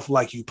yourself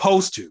like you're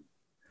supposed to,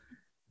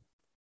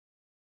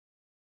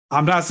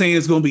 I'm not saying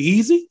it's going to be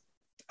easy.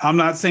 I'm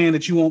not saying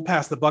that you won't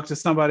pass the buck to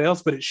somebody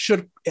else, but it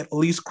should at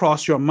least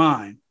cross your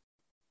mind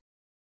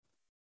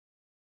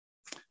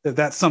that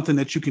that's something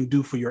that you can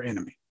do for your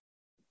enemy.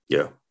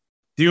 Yeah.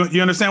 Do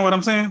you understand what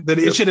I'm saying? That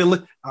it should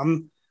have.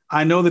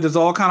 I know that there's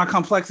all kind of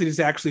complexities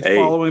to actually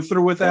following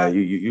through with that.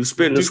 You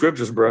spitting the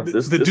scriptures, bro.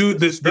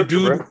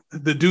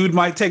 The dude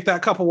might take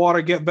that cup of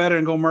water, get better,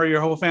 and go murder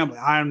your whole family.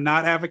 I am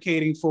not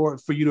advocating for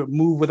you to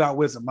move without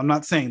wisdom. I'm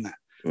not saying that.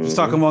 I'm just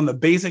talking about the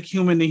basic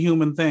human to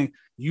human thing.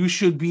 You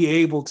should be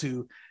able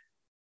to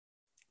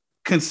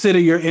consider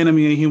your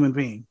enemy a human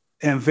being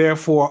and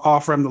therefore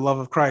offer him the love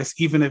of Christ,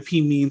 even if he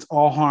means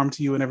all harm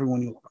to you and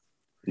everyone you love.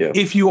 Yeah.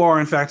 If you are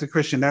in fact a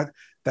Christian,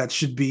 that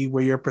should be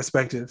where your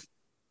perspective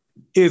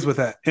is with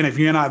that. And if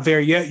you're not there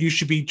yet, you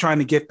should be trying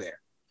to get there.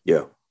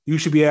 Yeah. You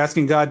should be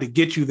asking God to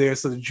get you there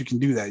so that you can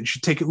do that. You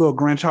should take your little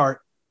Grinch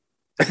heart.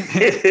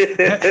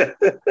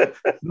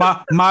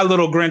 my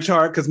little Grinch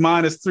heart, because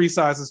mine is 3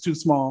 sizes too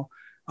small.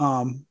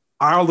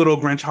 Our little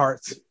Grinch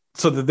hearts,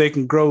 so that they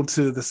can grow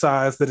to the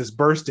size that is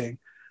bursting.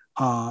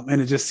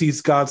 And it just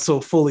sees God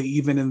so fully,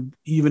 even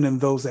in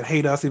those that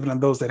hate us, even in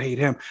those that hate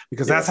him,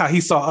 because that's how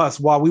he saw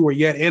us while we were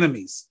yet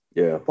enemies.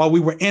 Yeah. While we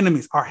were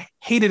enemies, our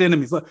hated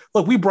enemies. Look,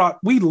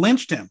 we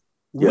lynched him.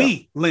 Yeah.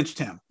 We lynched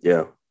him.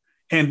 Yeah.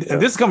 And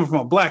this is coming from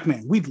a black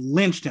man. We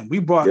lynched him.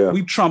 We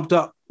trumped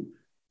up,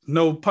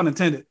 no pun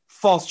intended,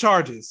 false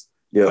charges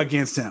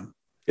against him.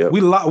 Yep.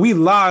 We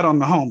lied on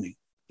the homie.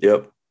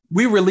 Yep.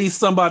 We released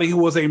somebody who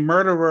was a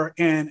murderer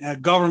and a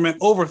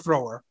government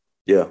overthrower.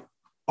 Yeah.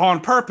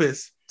 On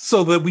purpose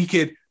so that we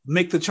could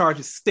make the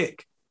charges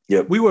stick.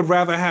 Yep. We would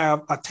rather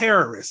have a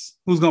terrorist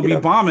who's going to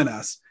be bombing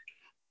us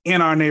in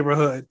our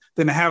neighborhood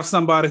than to have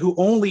somebody who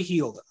only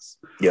healed us,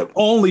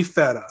 only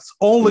fed us,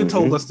 only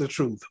told us the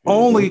truth,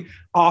 only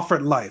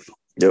offered life.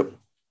 Yep.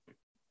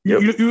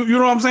 You know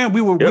what I'm saying?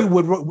 We would,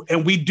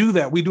 and we do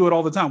that. We do it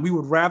all the time. We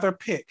would rather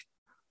pick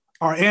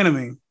our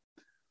enemy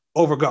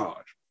over God.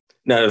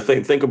 Now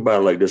think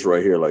about it like this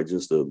right here, like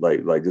just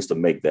to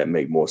make that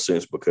make more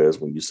sense, because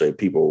when you say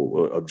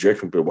people object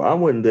from people, I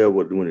wasn't there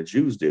when the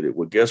Jews did it.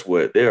 Well, guess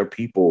what? There are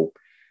people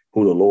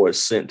who the Lord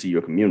sent to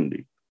your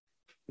community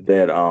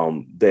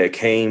that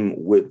came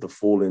with the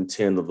full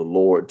intent of the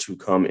Lord to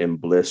come and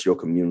bless your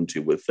community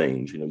with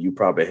things. You know, you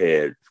probably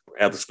had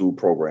after school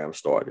programs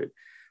started,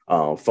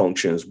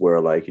 functions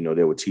where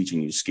they were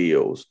teaching you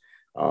skills,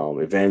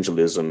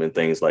 evangelism and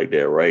things like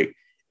that, right?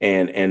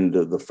 And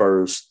the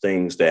first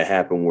things that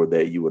happened were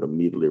that you would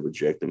immediately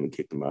reject them and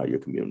kick them out of your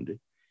community.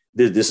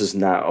 This is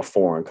not a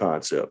foreign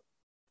concept.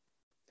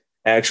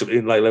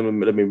 Actually, let me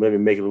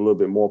make it a little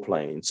bit more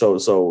plain.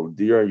 So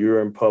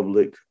you're in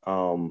public,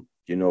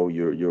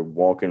 you're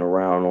walking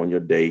around on your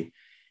day,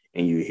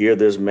 and you hear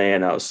this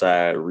man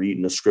outside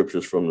reading the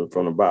scriptures from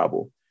the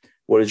Bible.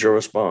 What is your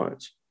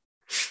response?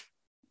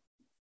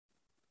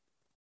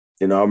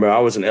 I remember I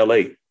was in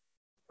LA.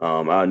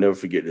 I'll never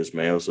forget this,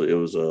 man.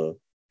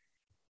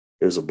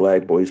 It was a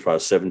black boy. He's probably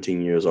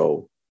 17,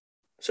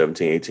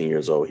 18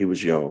 years old. He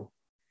was young.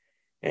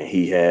 And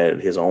he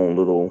had his own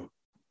little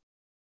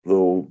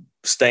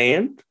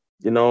stand,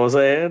 you know what I'm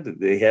saying?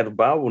 He had a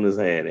Bible in his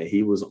hand, and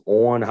he was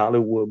on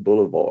Hollywood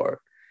Boulevard,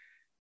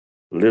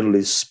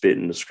 literally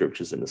spitting the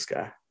scriptures in the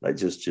sky, like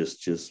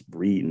just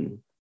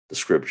reading the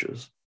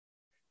scriptures.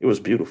 It was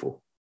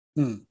beautiful.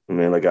 I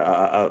mean, like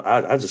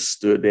I just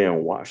stood there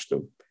and watched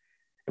him.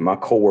 And my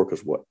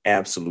coworkers were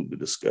absolutely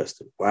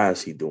disgusted. Why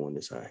is he doing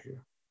this out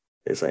here?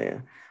 They're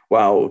saying,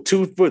 wow,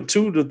 2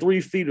 to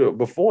 3 feet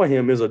before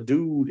him is a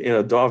dude in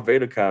a Darth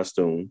Vader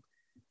costume,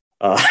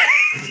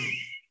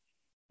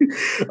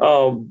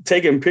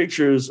 taking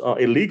pictures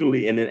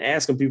illegally and then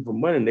asking people for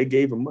money. And they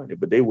gave him money,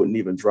 but they wouldn't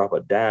even drop a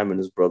dime in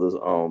his brother's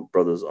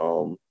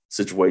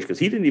situation, because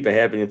he didn't even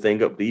have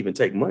anything up to even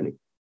take money.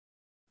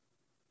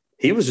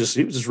 He was just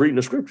reading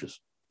the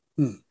scriptures.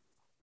 And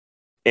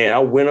I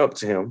went up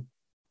to him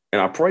and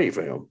I prayed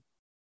for him,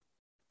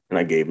 and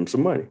I gave him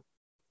some money.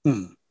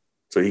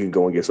 So he can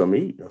go and get something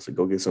to eat. I said,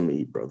 go get something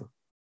to eat, brother.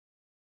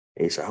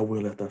 And he said, I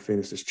will after I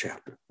finish this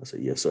chapter. I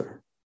said, yes,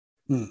 sir.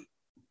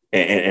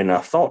 And I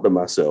thought to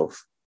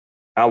myself,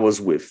 I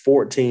was with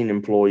 14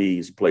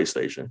 employees of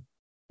PlayStation.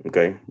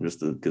 Okay.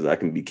 Just because I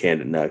can be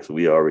candid now, because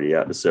we already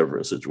out the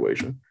severance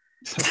situation.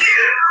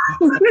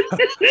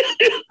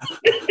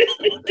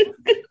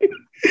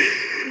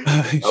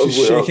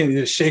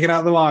 Shaking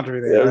out the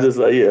laundry there.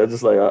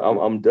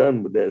 I'm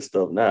done with that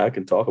stuff now. I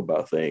can talk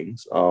about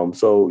things.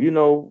 So it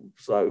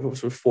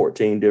was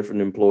 14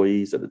 different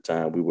employees at the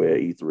time. We were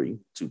at E3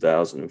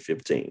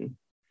 2015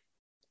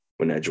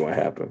 when that joint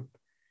happened.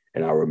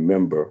 And I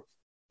remember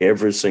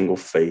every single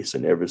face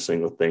and every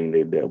single thing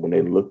they did. When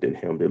they looked at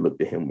him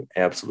with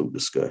absolute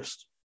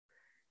disgust.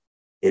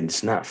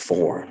 It's not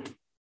foreign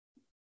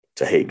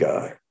to hate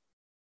God.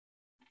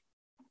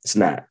 It's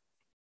not.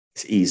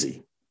 It's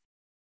easy.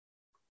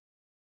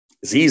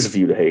 It's easy for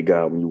you to hate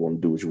God when you want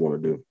to do what you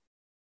want to do.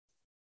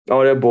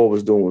 All that boy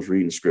was doing was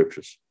reading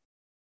scriptures.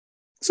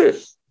 That's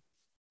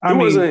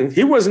it.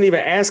 He wasn't even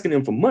asking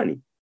him for money.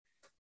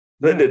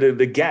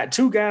 The guy,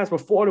 2 guys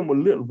before them were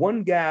little.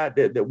 One guy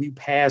that we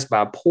passed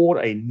by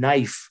poured a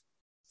knife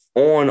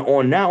on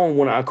one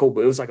of our co,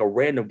 but it was like a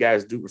random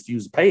guy's dude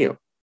refused to pay him.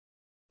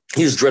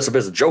 He was dressed up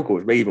as a Joker,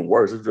 which made it even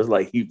worse. It's just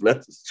like he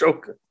left as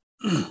Joker.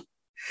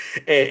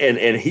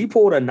 and he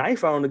pulled a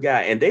knife out on the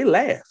guy, and they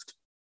laughed.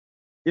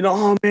 You know,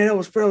 oh man, that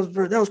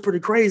was pretty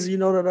crazy. You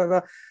know, da, da,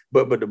 da.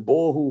 But the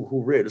boy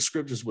who read the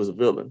scriptures was a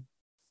villain.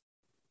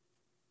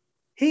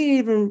 He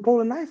even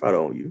pulled a knife out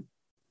on you.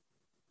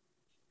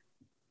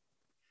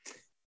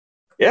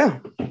 Yeah.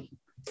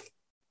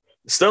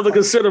 Stuff to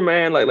consider,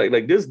 man.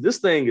 Like this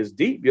thing is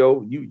deep, yo.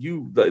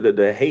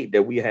 The hate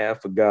that we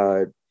have for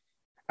God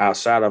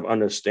outside of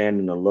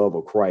understanding the love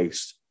of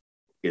Christ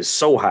is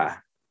so high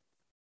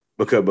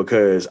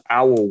because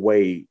our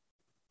way,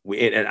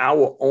 in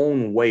our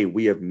own way,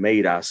 we have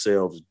made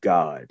ourselves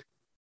God.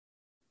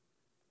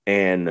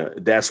 And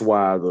that's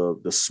why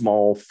the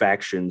small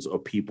factions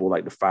of people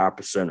like the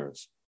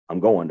 5%ers, I'm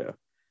going there,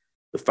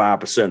 the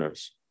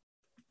 5%ers,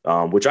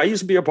 which I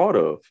used to be a part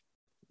of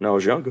when I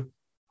was younger,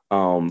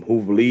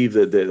 who believe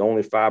that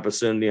only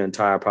 5% of the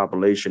entire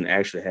population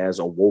actually has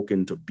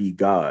awoken to be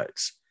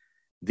gods.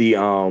 The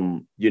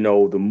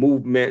the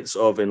movements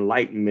of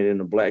enlightenment in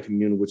the Black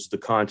community, which is the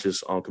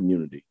conscious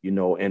community,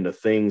 and the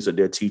things that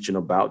they're teaching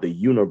about the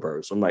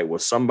universe. I'm like, well,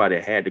 somebody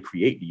had to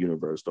create the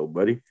universe, though,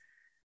 buddy.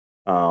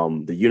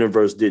 The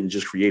universe didn't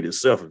just create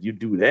itself. If you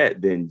do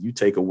that, then you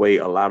take away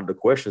a lot of the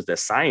questions that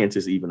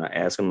scientists even are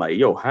asking, like,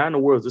 yo, how in the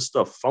world does this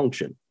stuff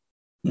function?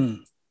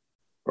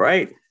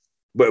 Right?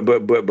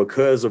 But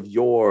because of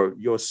your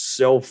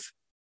self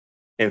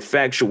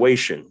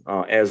infatuation,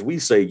 as we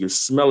say, you're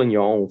smelling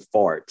your own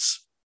farts.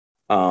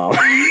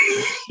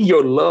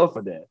 Your love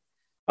for that,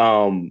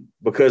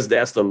 because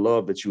that's the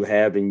love that you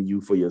have in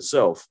you for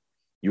yourself.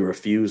 You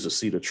refuse to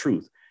see the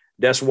truth.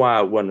 That's why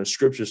when the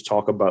scriptures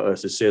talk about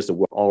us, it says that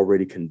we're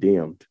already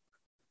condemned.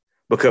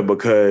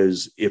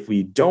 Because if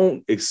we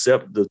don't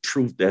accept the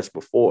truth that's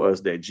before us,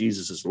 that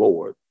Jesus is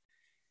Lord,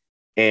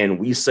 and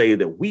we say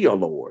that we are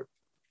Lord,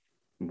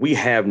 we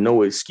have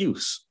no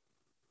excuse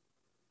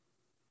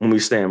when we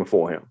stand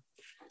before him.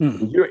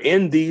 You're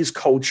in these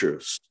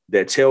cultures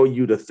that tell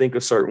you to think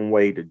a certain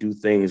way, to do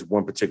things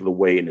one particular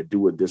way, and to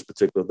do it this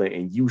particular thing,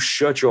 and you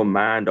shut your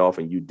mind off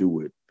and you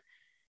do it.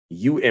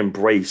 You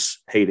embrace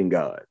hating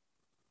God,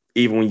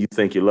 even when you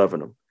think you're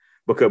loving him,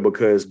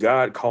 because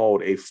God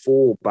called a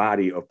full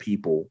body of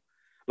people.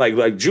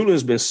 Like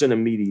Julian's been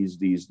sending me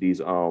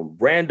these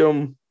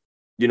random,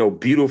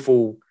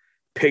 beautiful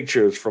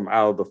pictures from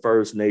out of the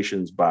First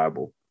Nations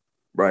Bible,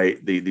 right?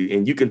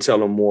 And you can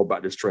tell him more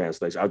about this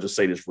translation. I'll just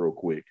say this real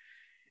quick.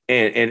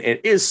 And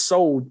it's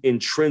so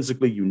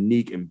intrinsically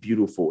unique and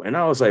beautiful. And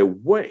I was like,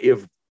 what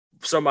if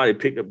somebody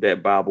picked up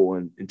that Bible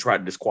and tried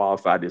to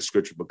disqualify this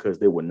scripture because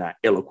they were not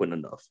eloquent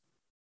enough?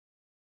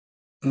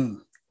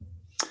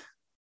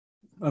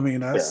 I mean,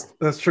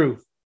 that's true.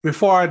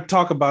 Before I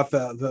talk about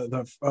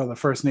the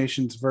First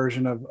Nations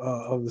version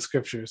of the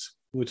scriptures,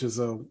 which is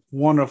a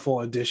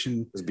wonderful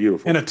addition, it's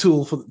beautiful, and a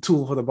tool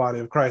for the body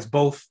of Christ,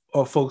 both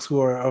of folks who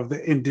are of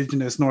the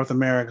indigenous North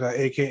America,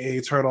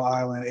 aka Turtle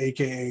Island,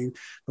 aka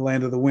the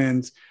land of the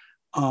winds.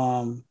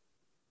 Not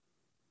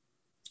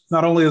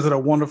only is it a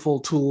wonderful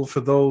tool for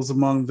those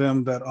among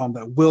them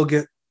that will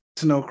get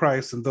to know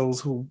Christ, and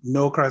those who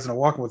know Christ and are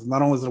walking with him,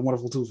 not only is it a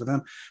wonderful tool for them,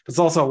 but it's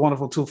also a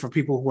wonderful tool for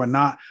people who are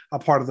not a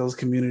part of those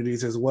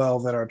communities as well,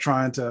 that are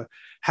trying to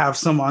have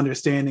some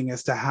understanding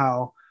as to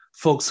how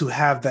folks who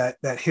have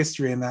that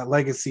history and that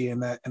legacy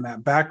and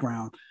that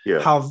background,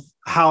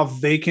 how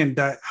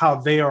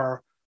they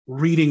are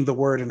reading the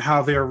word and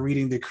how they are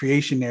reading the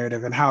creation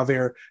narrative and how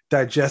they're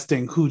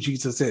digesting who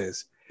Jesus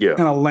is in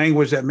a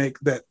language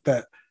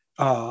that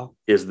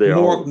is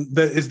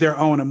their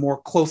own and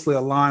more closely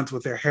aligns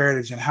with their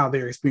heritage and how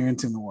they're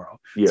experiencing the world.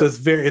 So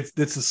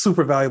it's a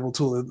super valuable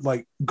tool.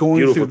 Like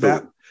going through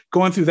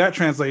that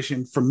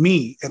translation, for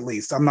me at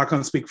least, I'm not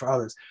going to speak for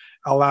others,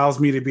 allows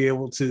me to be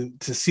able to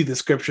see the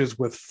scriptures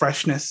with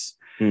freshness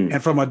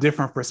and from a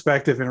different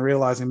perspective, and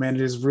realizing, man,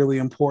 it is really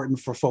important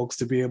for folks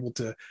to be able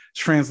to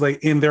translate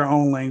in their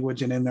own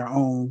language and in their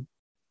own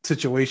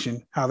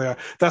situation how they are.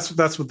 That's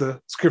what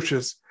the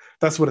scriptures,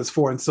 that's what it's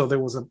for. And so there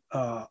was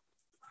I've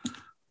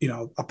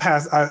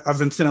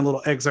been sending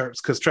little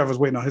excerpts because Trevor's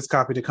waiting on his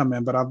copy to come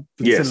in, but I've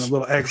been sending a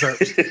little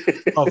excerpts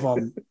of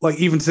like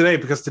even today,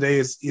 because today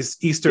is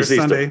Easter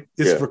Sunday.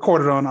 It's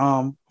recorded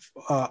on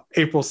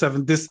April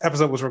 7th. This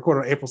episode was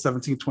recorded on April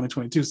 17th,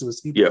 2022. So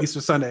it's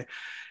Easter Sunday.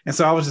 And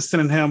so I was just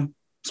sending him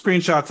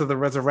screenshots of the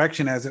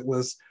resurrection as it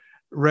was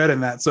read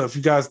in that. So if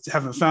you guys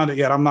haven't found it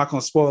yet, I'm not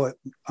going to spoil it,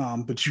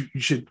 but you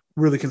should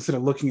really consider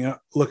looking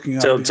up.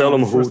 Tell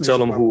them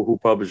who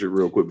published it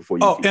real quick before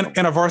you.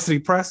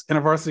 InterVarsity Press.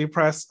 InterVarsity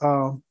Press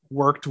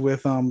worked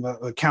with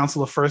the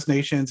Council of First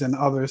Nations and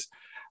others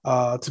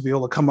to be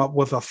able to come up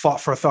with a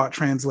thought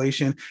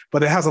translation.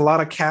 But it has a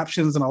lot of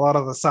captions and a lot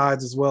of the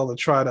sides as well to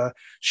try to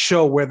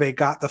show where they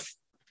got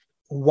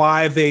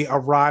why they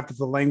arrived at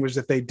the language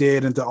that they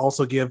did, and to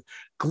also give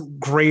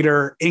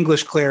greater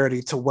English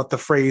clarity to what the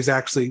phrase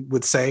actually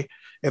would say.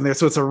 And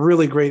so it's a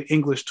really great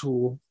English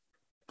tool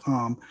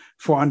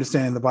for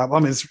understanding the Bible.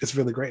 I mean, it's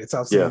really great. It's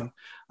outstanding.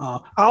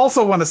 I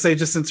also want to say,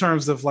 just in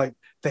terms of like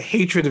the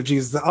hatred of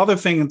Jesus, the other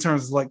thing in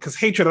terms of like, because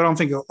hatred, I don't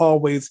think is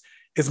always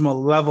is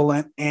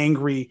malevolent,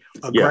 angry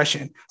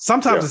aggression.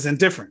 Sometimes it's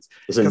indifference.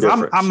 Because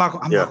I'm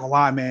not gonna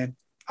lie, man.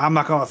 I'm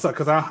not gonna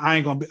because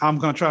I'm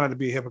gonna try not to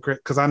be a hypocrite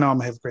because I know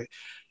I'm a hypocrite.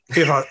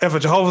 If a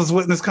Jehovah's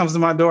Witness comes to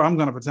my door, I'm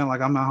gonna pretend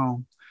like I'm not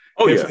home.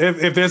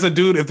 If there's a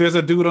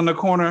dude on the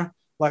corner,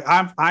 like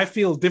I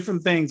feel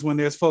different things when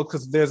there's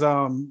folks, because there's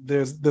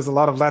a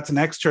lot of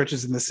Latinx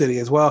churches in the city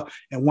as well.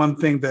 And one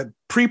thing that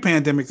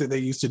pre-pandemic that they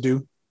used to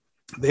do,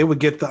 they would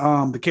get the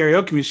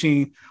karaoke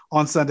machine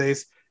on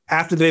Sundays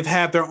after they've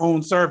had their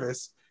own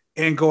service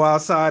and go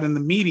outside in the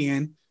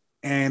median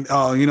and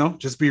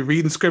just be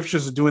reading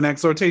scriptures or doing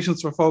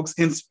exhortations for folks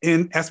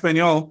in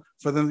Espanol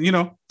for them,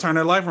 turn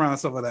their life around and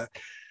stuff like that.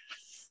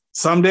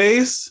 Some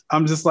days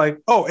I'm just like,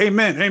 oh,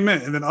 amen,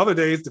 amen. And then other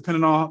days,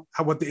 depending on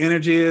what the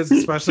energy is,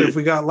 especially if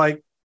we got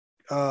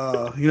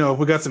if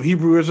we got some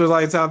Hebrew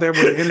Israelites out there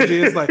where the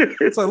energy is like,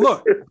 it's like,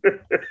 look,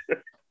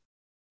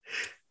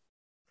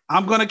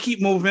 I'm going to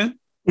keep moving.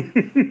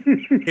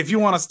 If you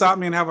want to stop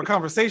me and have a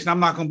conversation, I'm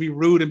not going to be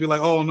rude and be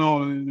like, oh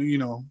no,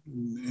 no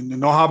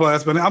habla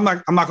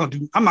español. I'm not going to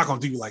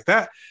do you like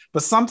that.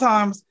 But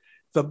sometimes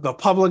the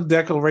public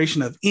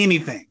declaration of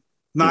anything,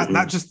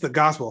 not just the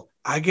gospel,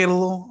 I get a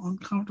little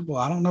uncomfortable.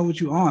 I don't know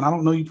what you on. I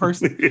don't know you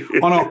personally.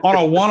 on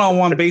a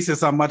one-on-one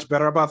basis, I'm much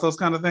better about those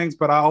kind of things.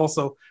 But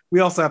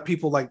we also have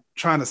people like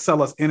trying to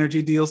sell us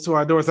energy deals to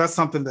our doors. That's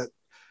something that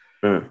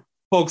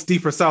folks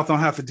deeper south don't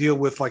have to deal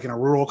with, like in a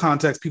rural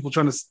context. People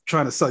trying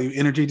to sell you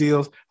energy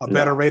deals, a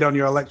better rate on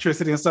your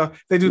electricity and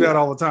stuff. They do that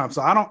all the time.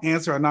 So I don't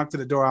answer a knock to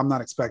the door I'm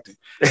not expecting.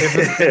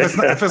 If it's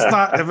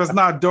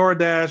not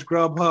DoorDash,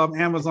 Grubhub,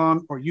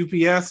 Amazon, or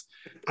UPS,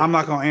 I'm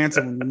not gonna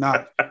answer when you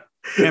knock.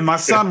 And my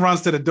son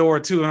runs to the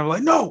door too, and I'm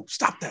like, "No,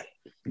 stop that!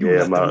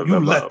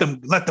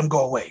 Let them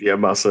go away." Yeah,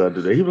 my son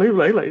did that. He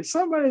like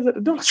somebody's at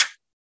the door.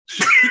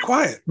 Be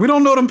quiet. We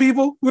don't know them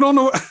people. We don't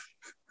know.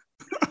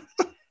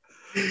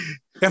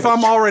 If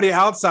I'm already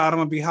outside, I'm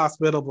gonna be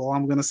hospitable.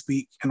 I'm gonna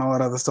speak and all that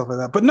other stuff like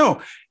that. But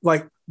no,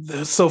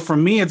 so for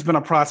me, it's been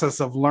a process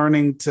of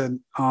learning to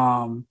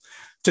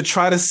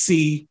try to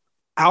see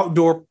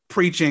outdoor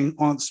preaching,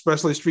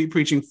 especially street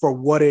preaching, for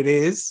what it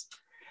is,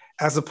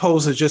 as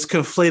opposed to just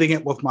conflating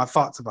it with my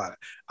thoughts about it.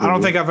 I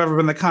don't think I've ever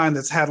been the kind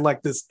that's had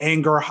like this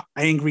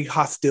angry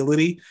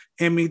hostility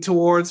in me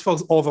towards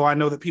folks, although I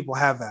know that people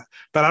have that.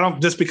 But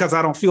just because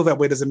I don't feel that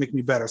way doesn't make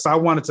me better. So I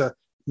wanted to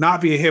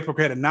not be a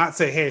hypocrite and not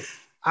say, hey,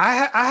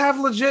 I have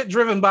legit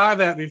driven by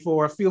that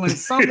before, feeling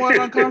somewhat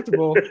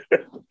uncomfortable,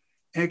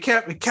 and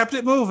kept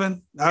it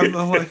moving. I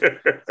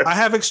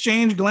have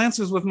exchanged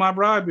glances with my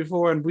bride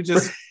before, and we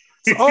just,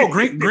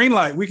 green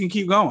light, we can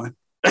keep going.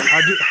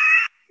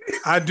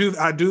 I do.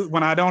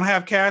 When I don't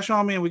have cash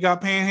on me and we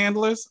got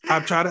panhandlers,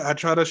 I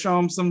try to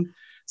show them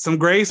some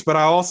grace, but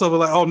I also be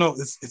like, oh no,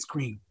 it's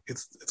green.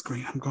 It's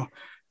green.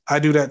 I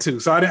do that too.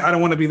 So I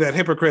don't want to be that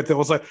hypocrite that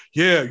was like,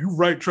 yeah, you're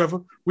right,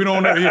 Trevor. We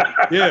don't know.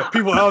 Yeah,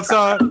 people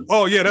outside.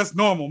 Oh yeah, that's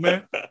normal,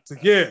 man. It's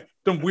like, yeah,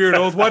 them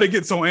weirdos. Why they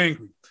get so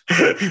angry?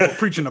 People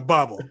preaching the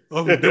Bible.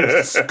 Oh, that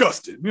was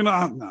disgusting.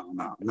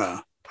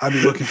 No. I'd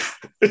be looking.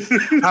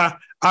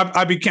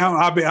 I'd be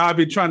counting. I'd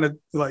be trying to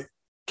like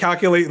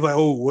calculate. Like,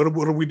 oh, what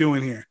are we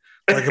doing here?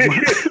 Like,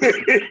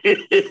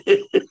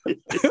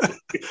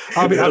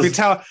 I'll be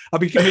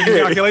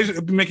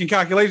making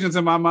calculations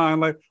in my mind.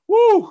 Like,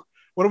 woo.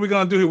 What are we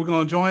gonna do here? We're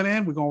gonna join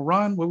in. We're gonna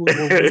run. We're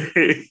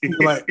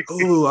like,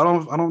 oh, I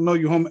don't know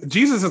you, home.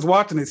 Jesus is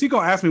watching this. He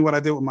gonna ask me what I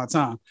did with my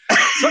time.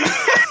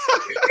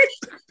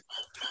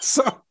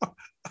 So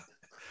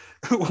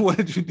what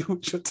did you do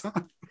with your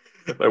time?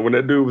 Like when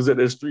that dude was at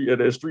that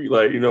street,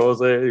 like, you know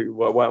what I'm saying?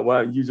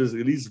 Why you just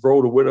at least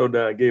roll the window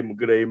down and gave him a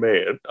good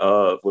amen?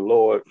 But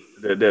Lord,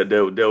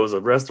 there was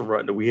a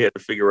restaurant that we had to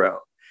figure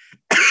out.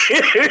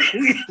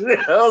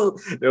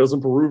 There was some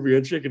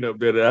Peruvian chicken up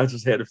there that I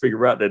just had to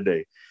figure out that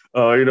day.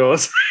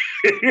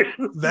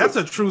 That's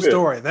a true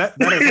story. That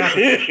has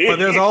happened. But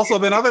there's also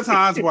been other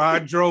times where I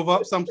drove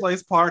up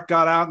someplace, parked,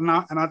 got out,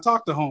 and I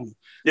talked to home.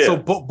 Yeah. So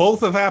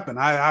both have happened.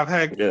 I've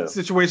had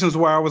situations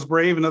where I was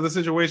brave, and other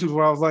situations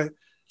where I was like,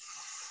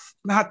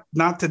 not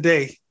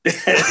today.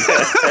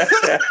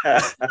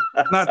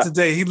 Not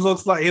today. It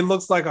looks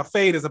like a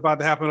fade is about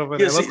to happen over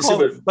there.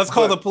 Let's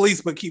call the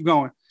police, but keep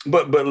going.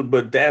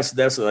 But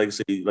that's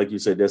like you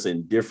said, that's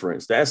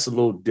indifference. That's a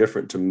little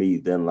different to me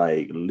than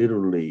like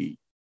literally.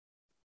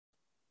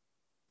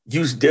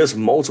 There's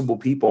multiple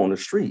people on the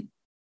street,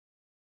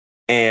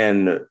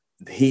 and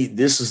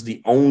this is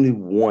the only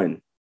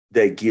one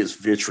that gets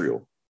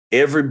vitriol.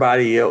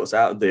 Everybody else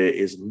out there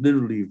is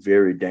literally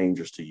very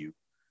dangerous to you.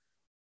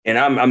 And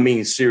I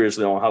mean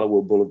seriously, on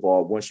Hollywood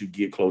Boulevard, once you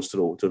get close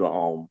to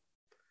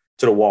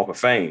the Walk of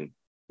Fame,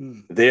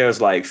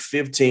 there's like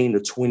 15 to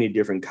 20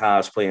 different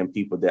cosplaying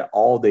people that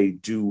all they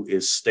do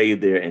is stay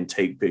there and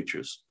take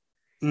pictures.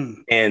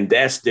 And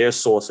that's their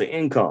source of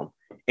income.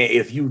 And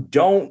if you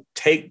don't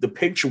take the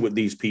picture with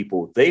these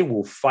people, they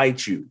will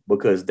fight you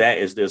because that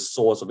is their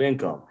source of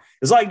income.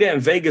 It's like that in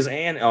Vegas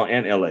and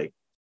LA.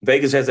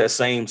 Vegas has that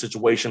same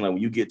situation. Like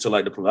when you get to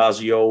like the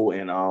Palazzo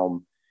and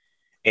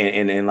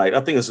like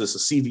I think it's just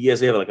a CVS.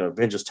 They have like an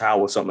Avengers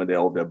Tower or something there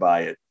over there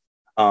by it.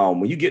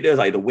 When you get there,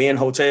 like the Wynn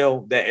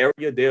Hotel, that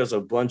area, there's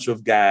a bunch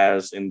of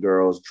guys and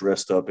girls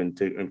dressed up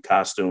in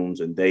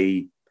costumes, and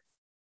they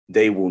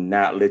will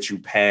not let you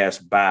pass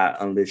by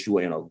unless you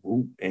are in a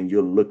group and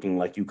you're looking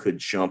like you could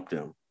jump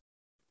them.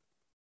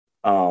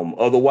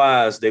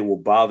 Otherwise, they will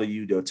bother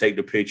you. They'll take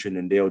the picture and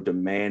then they'll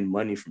demand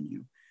money from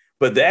you.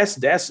 But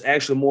that's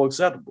actually more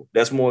acceptable.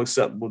 That's more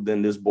acceptable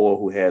than this boy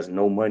who has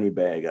no money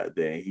bag out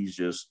there. He's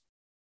just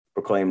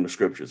proclaiming the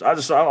scriptures. I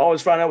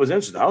always find that was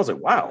interesting. I was like,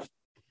 wow.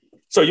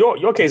 So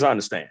your case, I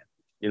understand.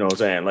 You know what I'm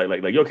saying?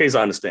 Like your case,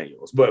 I understand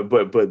yours.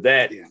 But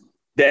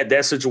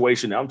that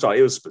situation, I'm talking,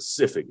 it was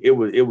specific. There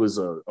was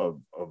a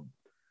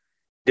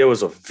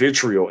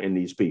vitriol in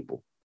these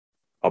people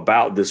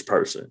about this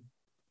person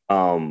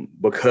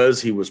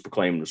because he was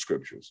proclaiming the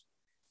scriptures.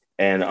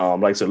 And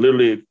like I said,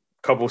 literally a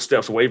couple of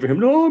steps away from him,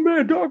 no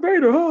man, Darth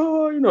Vader,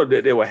 you know,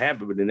 they were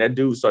happy, but then that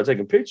dude started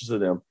taking pictures of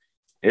them.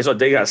 And so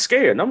they got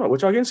scared. And I'm like,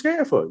 what y'all getting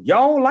scared for?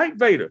 Y'all don't like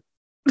Vader.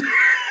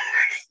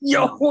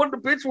 Y'all want the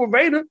picture with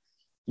Vader?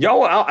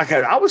 Y'all,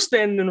 I was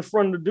standing in the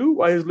front of the dude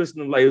while he was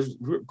listening to like his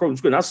quoting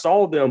script. I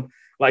saw them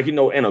like, you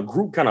know, in a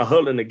group kind of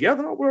huddling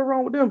together. What's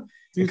wrong with them?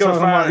 You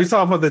talking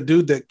about the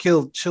dude that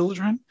killed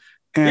children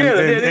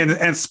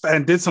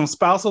and did some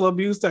spousal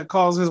abuse that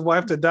caused his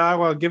wife to die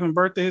while giving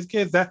birth to his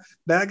kids? That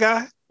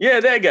guy? Yeah,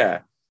 that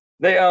guy.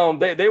 They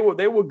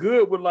were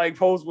good with like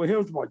posing with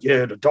him, like,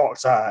 yeah, the dark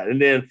side,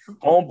 and then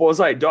homeboys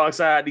like dark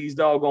side these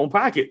doggone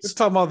pockets. You're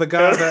talking about the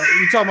guy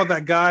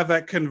that guy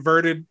that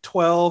converted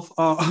 12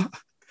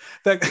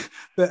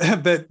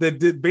 that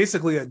did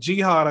basically a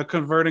jihad of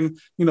converting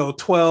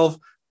 12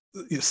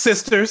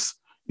 sisters,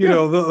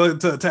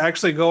 to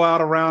actually go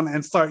out around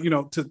and start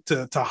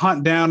to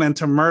hunt down and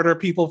to murder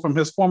people from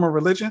his former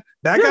religion.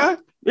 That guy,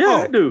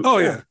 that dude. Oh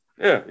yeah.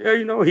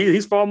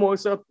 He's far more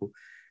acceptable.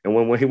 And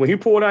when he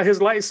pulled out his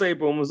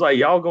lightsaber and was like,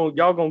 y'all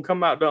gonna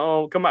come out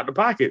the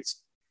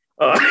pockets,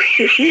 they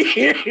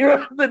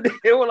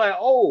were like,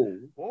 oh,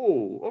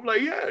 I'm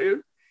like, yeah.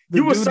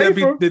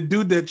 The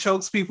dude that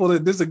chokes people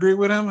that disagree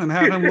with him and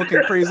have him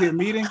looking crazy at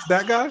meetings,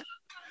 that guy.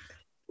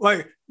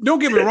 Like, don't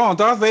get me wrong,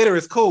 Darth Vader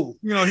is cool.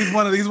 He's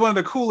one of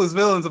the coolest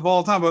villains of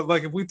all time. But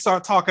like, if we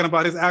start talking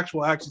about his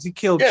actual actions, he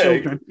killed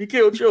children. He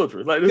killed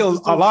children. Like, this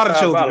a lot of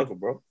children,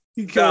 bro.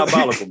 He killed,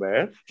 diabolical,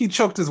 man. He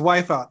choked his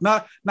wife out.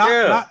 Not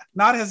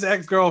his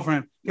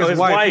ex-girlfirlriend. His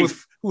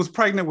wife who was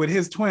pregnant with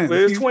his twins.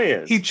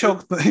 He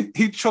choked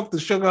the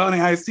sugar honey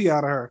iced tea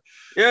out of her.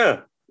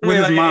 Yeah.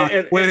 With his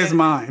mind. With his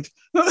mind.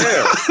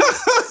 Yeah.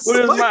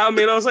 With his mind. I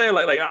mean, I'm saying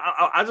like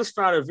I just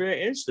found it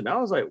very interesting. I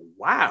was like,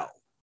 wow.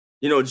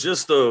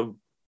 Just the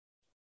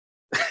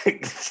I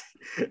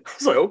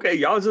was like, okay,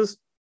 y'all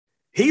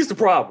he's the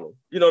problem.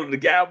 The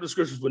guy with the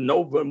scriptures with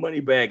no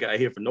money bag out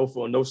here for no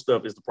fun, no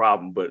stuff is the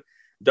problem. But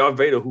Darth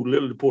Vader, who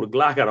literally pulled a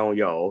Glock out on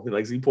y'all,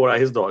 like he pulled out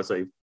his dog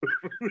safe.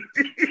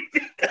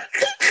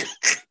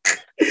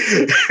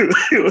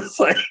 It was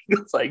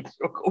like,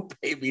 go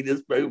pay me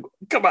this,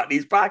 come out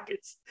these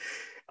pockets.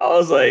 I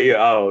was like,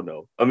 yeah, I don't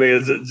know. I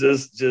mean,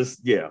 it's just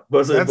yeah.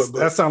 But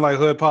that sounds like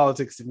hood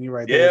politics to me,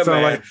 right there.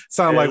 Yeah,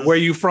 sound like where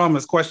you from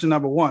is question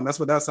number one. That's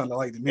what that sounded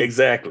like to me.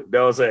 Exactly.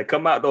 That was it.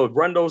 Come out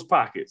run those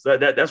pockets.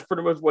 That's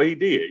pretty much what he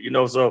did.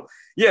 So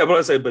yeah. But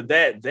I say, but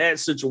that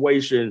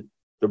situation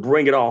to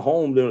bring it all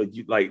home,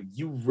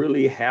 you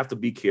really have to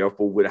be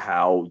careful with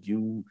how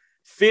you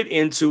fit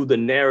into the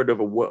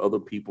narrative of what other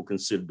people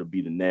consider to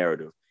be the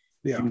narrative.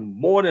 Yeah. You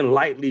more than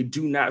likely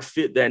do not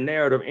fit that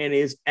narrative, and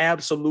it's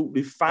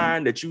absolutely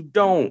fine that you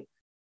don't.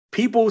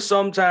 People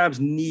sometimes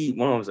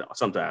most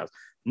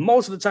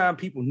of the time,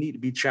 people need to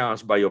be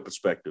challenged by your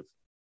perspective,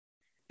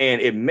 and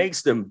it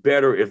makes them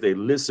better if they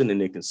listen and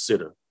they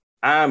consider.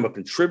 I'm a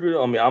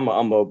contributor. I mean, I'm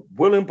a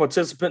willing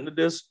participant to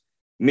this.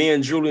 Me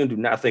and Julian do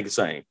not think the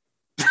same.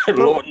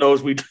 Lord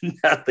knows we do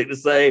not think the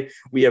same.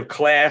 We have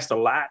clashed a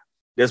lot.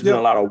 There's been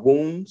a lot of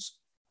wounds.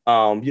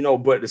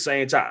 But at the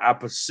same time, I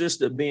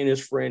persisted being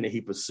his friend and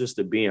he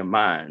persisted being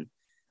mine.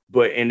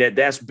 And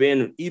that's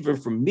been, even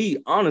for me,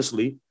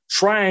 honestly,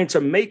 trying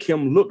to make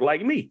him look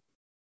like me.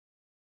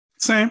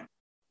 Same.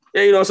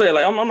 Yeah, you know what I'm saying?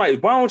 Like, I'm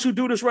like, why don't you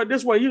do this right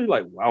this way? He's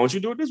like, why don't you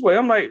do it this way?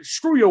 I'm like,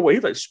 screw your way.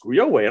 He's like, screw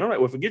your way. And I'm like,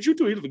 well, forget you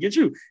too. He'll forget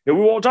you. And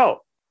we won't talk.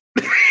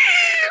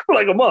 For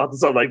like a month or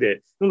something like that.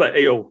 I'm like,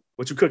 hey, yo,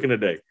 what you cooking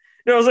today?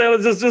 You know what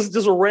I'm saying? It's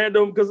just a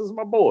random, because it's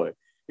my boy.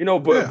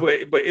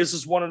 But it's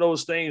just one of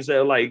those things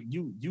that like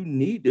you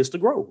need this to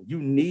grow. You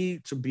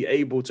need to be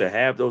able to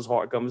have those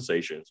hard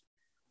conversations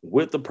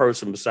with the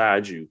person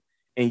beside you.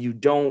 And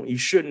you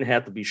shouldn't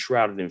have to be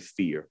shrouded in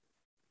fear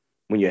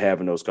when you're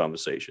having those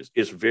conversations.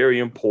 It's very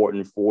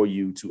important for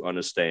you to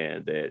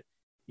understand that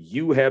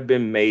you have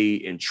been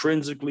made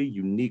intrinsically,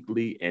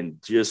 uniquely, and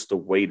just the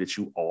way that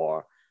you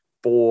are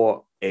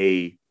for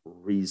a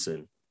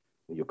reason.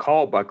 When you're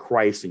called by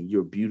Christ and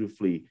you're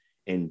beautifully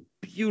and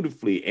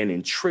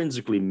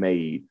intrinsically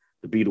made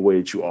to be the way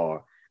that you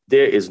are,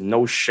 there is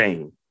no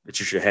shame that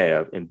you should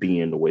have in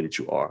being the way that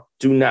you are.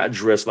 Do not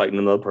dress like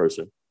another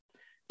person.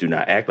 Do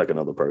not act like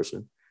another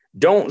person.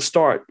 Don't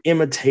start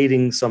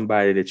imitating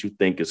somebody that you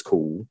think is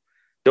cool.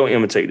 Don't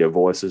imitate their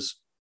voices.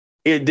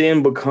 it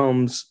then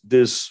becomes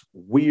this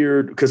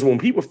weird, because when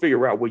people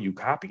figure out what you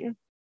copying,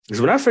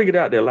 because when I figured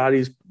out that a lot of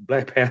these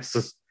black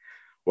pastors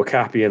were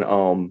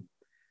copying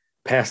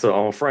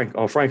Pastor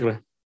Franklin,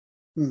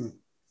 you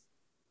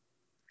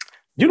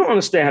don't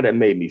understand how that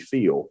made me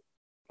feel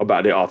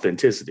about their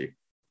authenticity.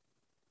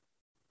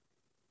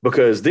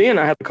 Because then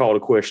I have to call to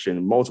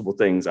question multiple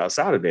things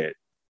outside of that.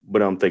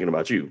 But I'm thinking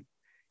about you.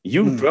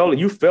 You fell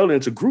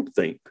into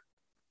groupthink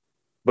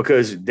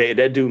because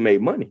that dude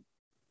made money.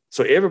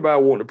 So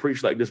everybody wanted to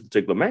preach like this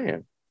particular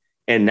man.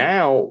 And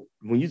now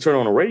when you turn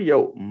on the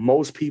radio,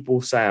 most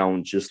people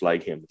sound just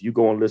like him. If you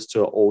go and listen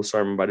to an old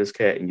sermon by this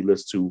cat and you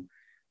listen to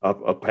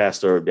a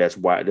pastor that's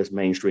white, that's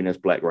mainstream, that's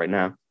black right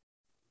now,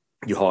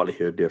 you hardly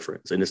hear a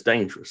difference. And it's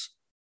dangerous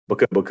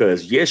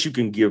because yes, you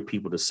can give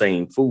people the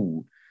same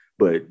food,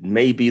 but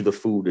maybe the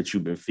food that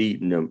you've been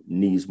feeding them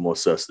needs more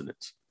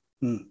sustenance.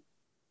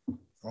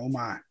 Oh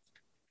my.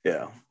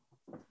 Yeah.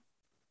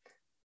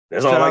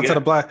 That's all I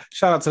got.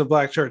 Shout out to the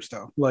black church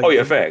though. Like, oh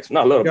yeah, facts.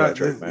 No, I love the black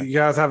church, man. You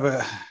guys have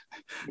a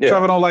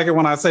Trevor don't like it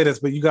when I say this,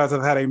 but you guys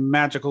have had a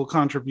magical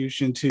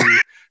contribution to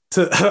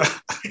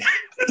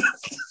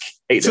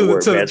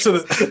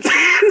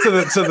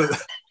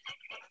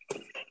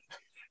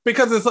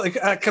because it's like,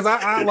 because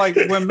I like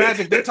when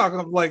magic, they're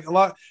talking like a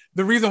lot.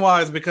 The reason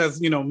why is because,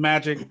 you know,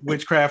 magic,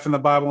 witchcraft in the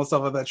Bible and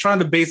stuff like that, trying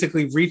to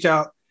basically reach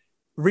out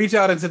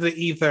into the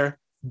ether,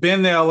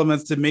 bend the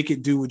elements to make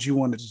it do what you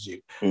want it to do.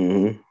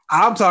 Mm-hmm.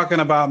 I'm talking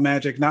about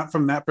magic, not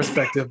from that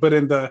perspective, but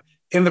in the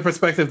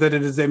perspective that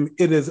it is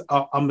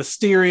a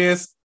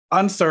mysterious,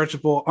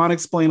 unsearchable,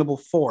 unexplainable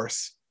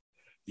force.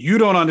 You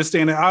don't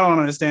understand it. I don't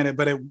understand it,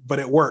 but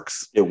it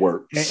works. It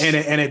works,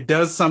 and it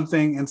does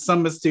something in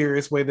some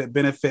mysterious way that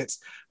benefits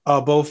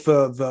both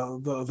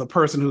the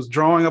person who's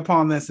drawing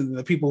upon this and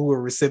the people who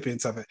are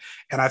recipients of it.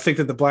 And I think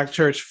that the Black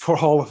church, for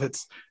all of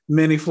its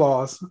many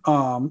flaws,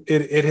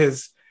 it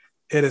has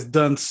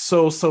done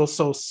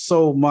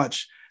so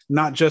much,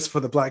 not just for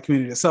the Black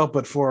community itself,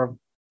 but for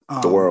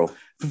the world.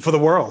 For the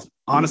world,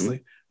 honestly.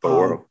 Mm-hmm. For the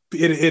world.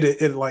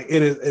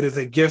 It is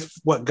a gift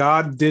what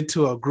God did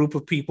to a group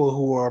of people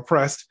who were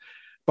oppressed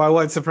by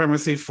white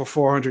supremacy for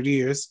 400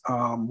 years.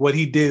 What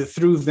he did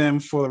through them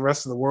for the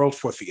rest of the world,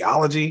 for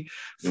theology,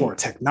 for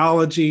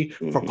technology,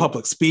 for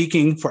public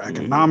speaking, for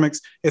economics.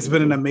 It's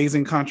been an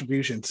amazing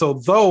contribution. So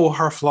though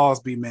her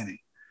flaws be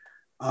many,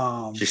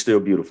 she's still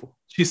beautiful.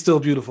 She's still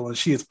beautiful, and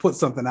she has put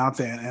something out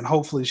there, and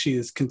hopefully she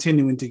is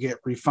continuing to get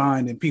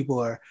refined, and people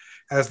are,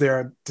 as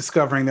they're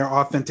discovering their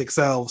authentic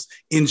selves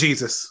in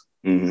Jesus.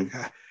 Mm-hmm.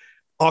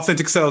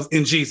 Authentic selves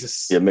in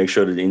Jesus. Yeah, make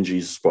sure that the in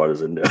Jesus part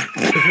is in there.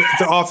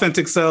 The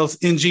authentic selves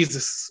in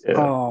Jesus. Yeah.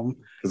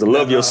 Because the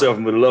love yourself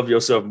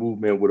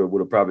movement would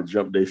have probably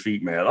jumped their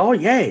feet, man. Oh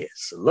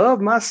yes,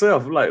 love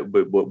myself. Like,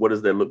 but what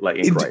does that look like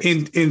in Christ?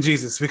 In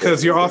Jesus,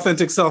 because your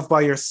authentic self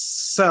by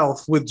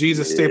yourself with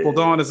Jesus stapled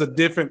on is a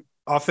different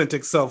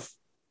authentic self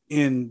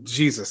in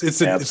Jesus. It's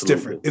different.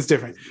 It's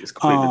different. It's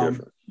completely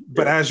different.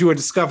 But as you are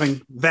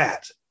discovering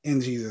that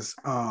in Jesus,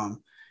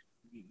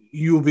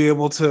 you will be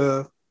able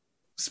to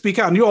speak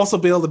out, and you also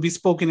be able to be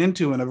spoken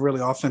into in a really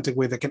authentic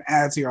way that can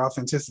add to your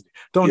authenticity.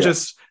 Don't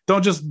just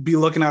be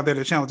looking out there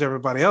to challenge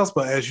everybody else,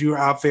 but as you're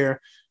out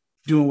there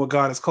doing what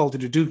God has called you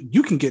to do,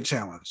 you can get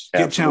challenged.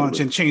 Absolutely. Get challenged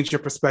and change your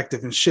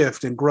perspective and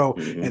shift and grow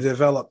and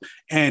develop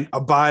and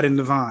abide in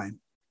the vine.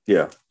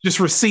 Yeah. Just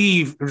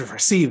receive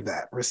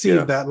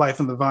that life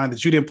in the vine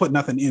that you didn't put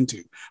nothing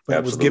into, but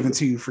it was given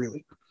to you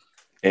freely.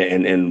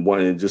 And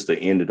one, just to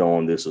end it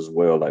on this as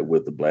well, like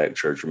with the Black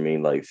church, I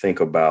mean, like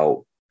think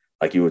about,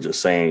 like you were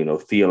just saying, you know,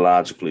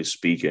 theologically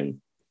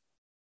speaking,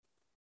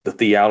 the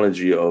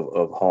theology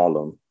of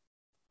Harlem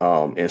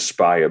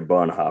inspired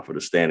Bonhoeffer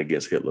to stand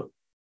against Hitler.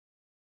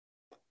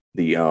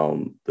 The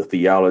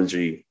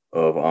theology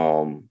of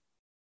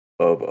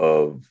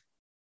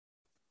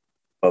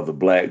the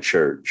Black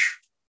church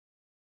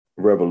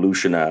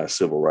revolutionized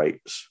civil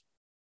rights.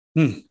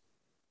 The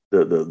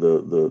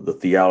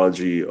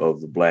theology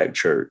of the Black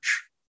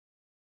church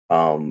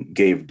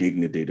gave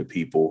dignity to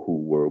people who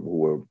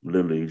were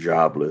literally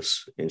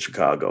jobless in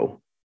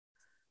Chicago.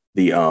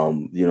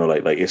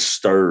 Like it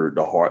stirred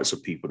the hearts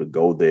of people to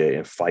go there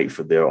and fight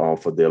for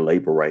their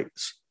labor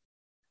rights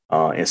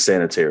and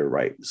sanitary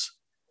rights.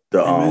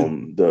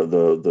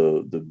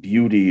 The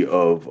beauty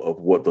of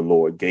what the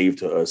Lord gave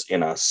to us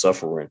in our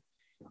suffering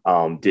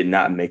did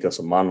not make us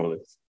a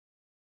monolith.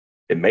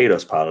 It made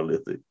us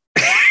polylithic.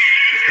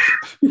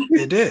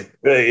 It did.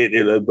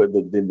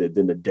 But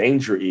then the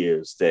danger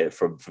is that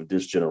from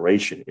this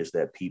generation is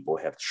that people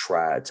have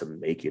tried to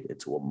make it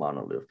into a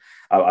monolith.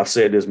 I've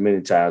said this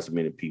many times to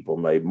many people.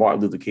 Like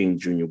Martin Luther King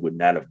Jr. would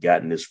not have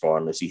gotten this far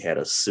unless he had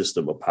a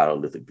system of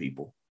polylithic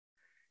people.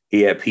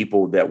 He had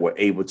people that were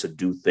able to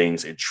do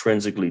things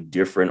intrinsically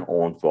different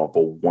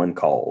for one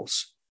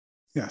cause.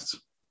 Yes.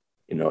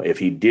 You know, if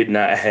he did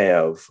not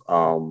have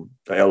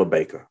Ella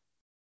Baker,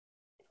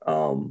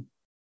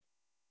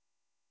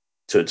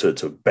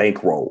 to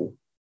bankroll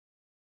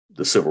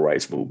the civil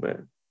rights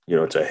movement, you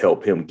know, to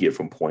help him get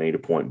from point A to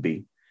point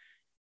B,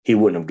 he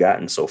wouldn't have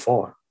gotten so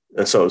far.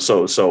 So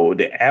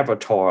the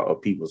avatar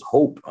of people's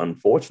hope,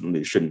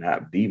 unfortunately, should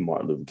not be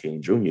Martin Luther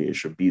King Jr. It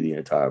should be the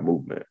entire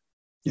movement.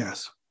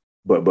 Yes.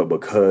 But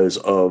because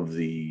of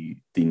the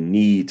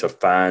need to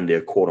find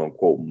their quote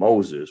unquote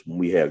Moses when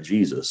we have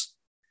Jesus,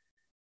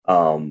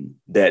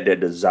 that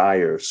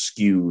desire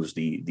skews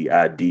the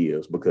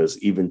ideas, because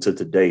even to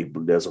today,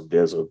 there's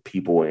a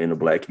people in the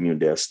Black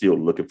community that are still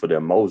looking for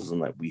their Moses,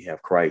 and like, we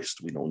have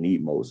Christ, we don't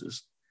need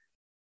Moses.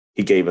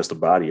 He gave us the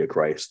body of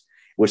Christ,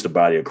 which the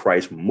body of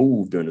Christ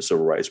moved during the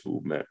civil rights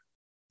movement.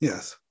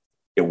 Yes.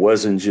 It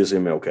wasn't just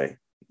MLK.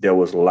 There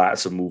was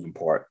lots of moving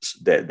parts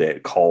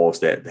that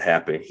caused that to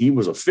happen. He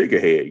was a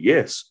figurehead,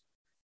 yes,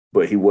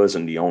 but he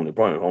wasn't the only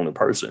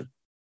person.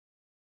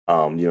 You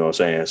know what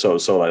I'm saying?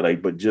 So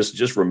like, but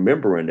just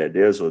remembering that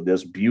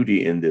there's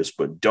beauty in this,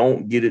 but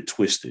don't get it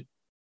twisted.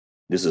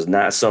 This is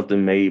not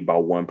something made by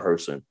one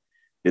person.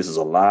 This is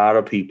a lot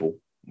of people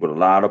with a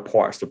lot of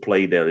parts to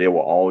play that they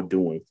were all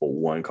doing for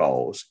one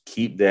cause.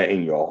 Keep that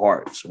in your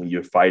hearts when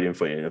you're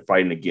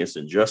fighting against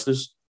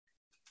injustice.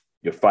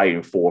 You're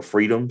fighting for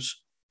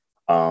freedoms.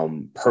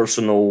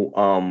 Personal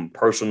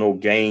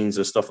gains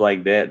and stuff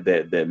like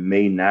that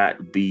may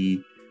not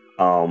be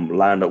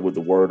lined up with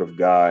the word of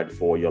God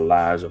for your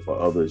lives or for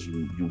others.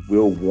 You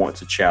will want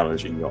to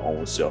challenge in your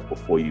own self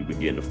before you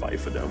begin to fight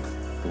for them.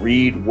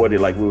 Read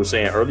like we were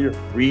saying earlier,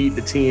 read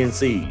the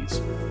T&Cs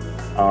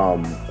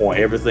on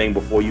everything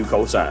before you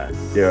co-sign.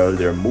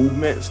 There are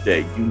movements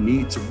that you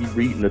need to be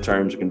reading the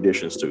terms and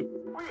conditions to.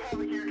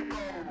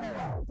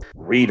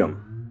 Read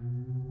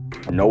them.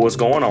 Know what's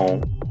going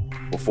on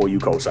before you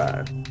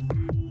co-sign.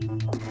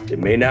 It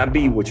may not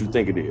be what you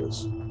think it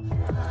is.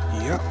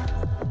 Yep.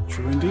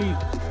 True indeed.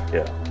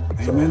 Yeah.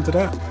 Amen to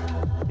that.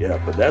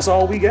 Yeah, but that's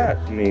all we got.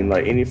 I mean,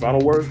 like, any final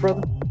words,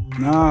 brother?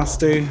 Nah,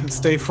 stay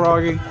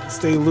froggy,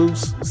 stay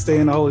loose, stay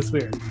in the Holy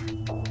Spirit.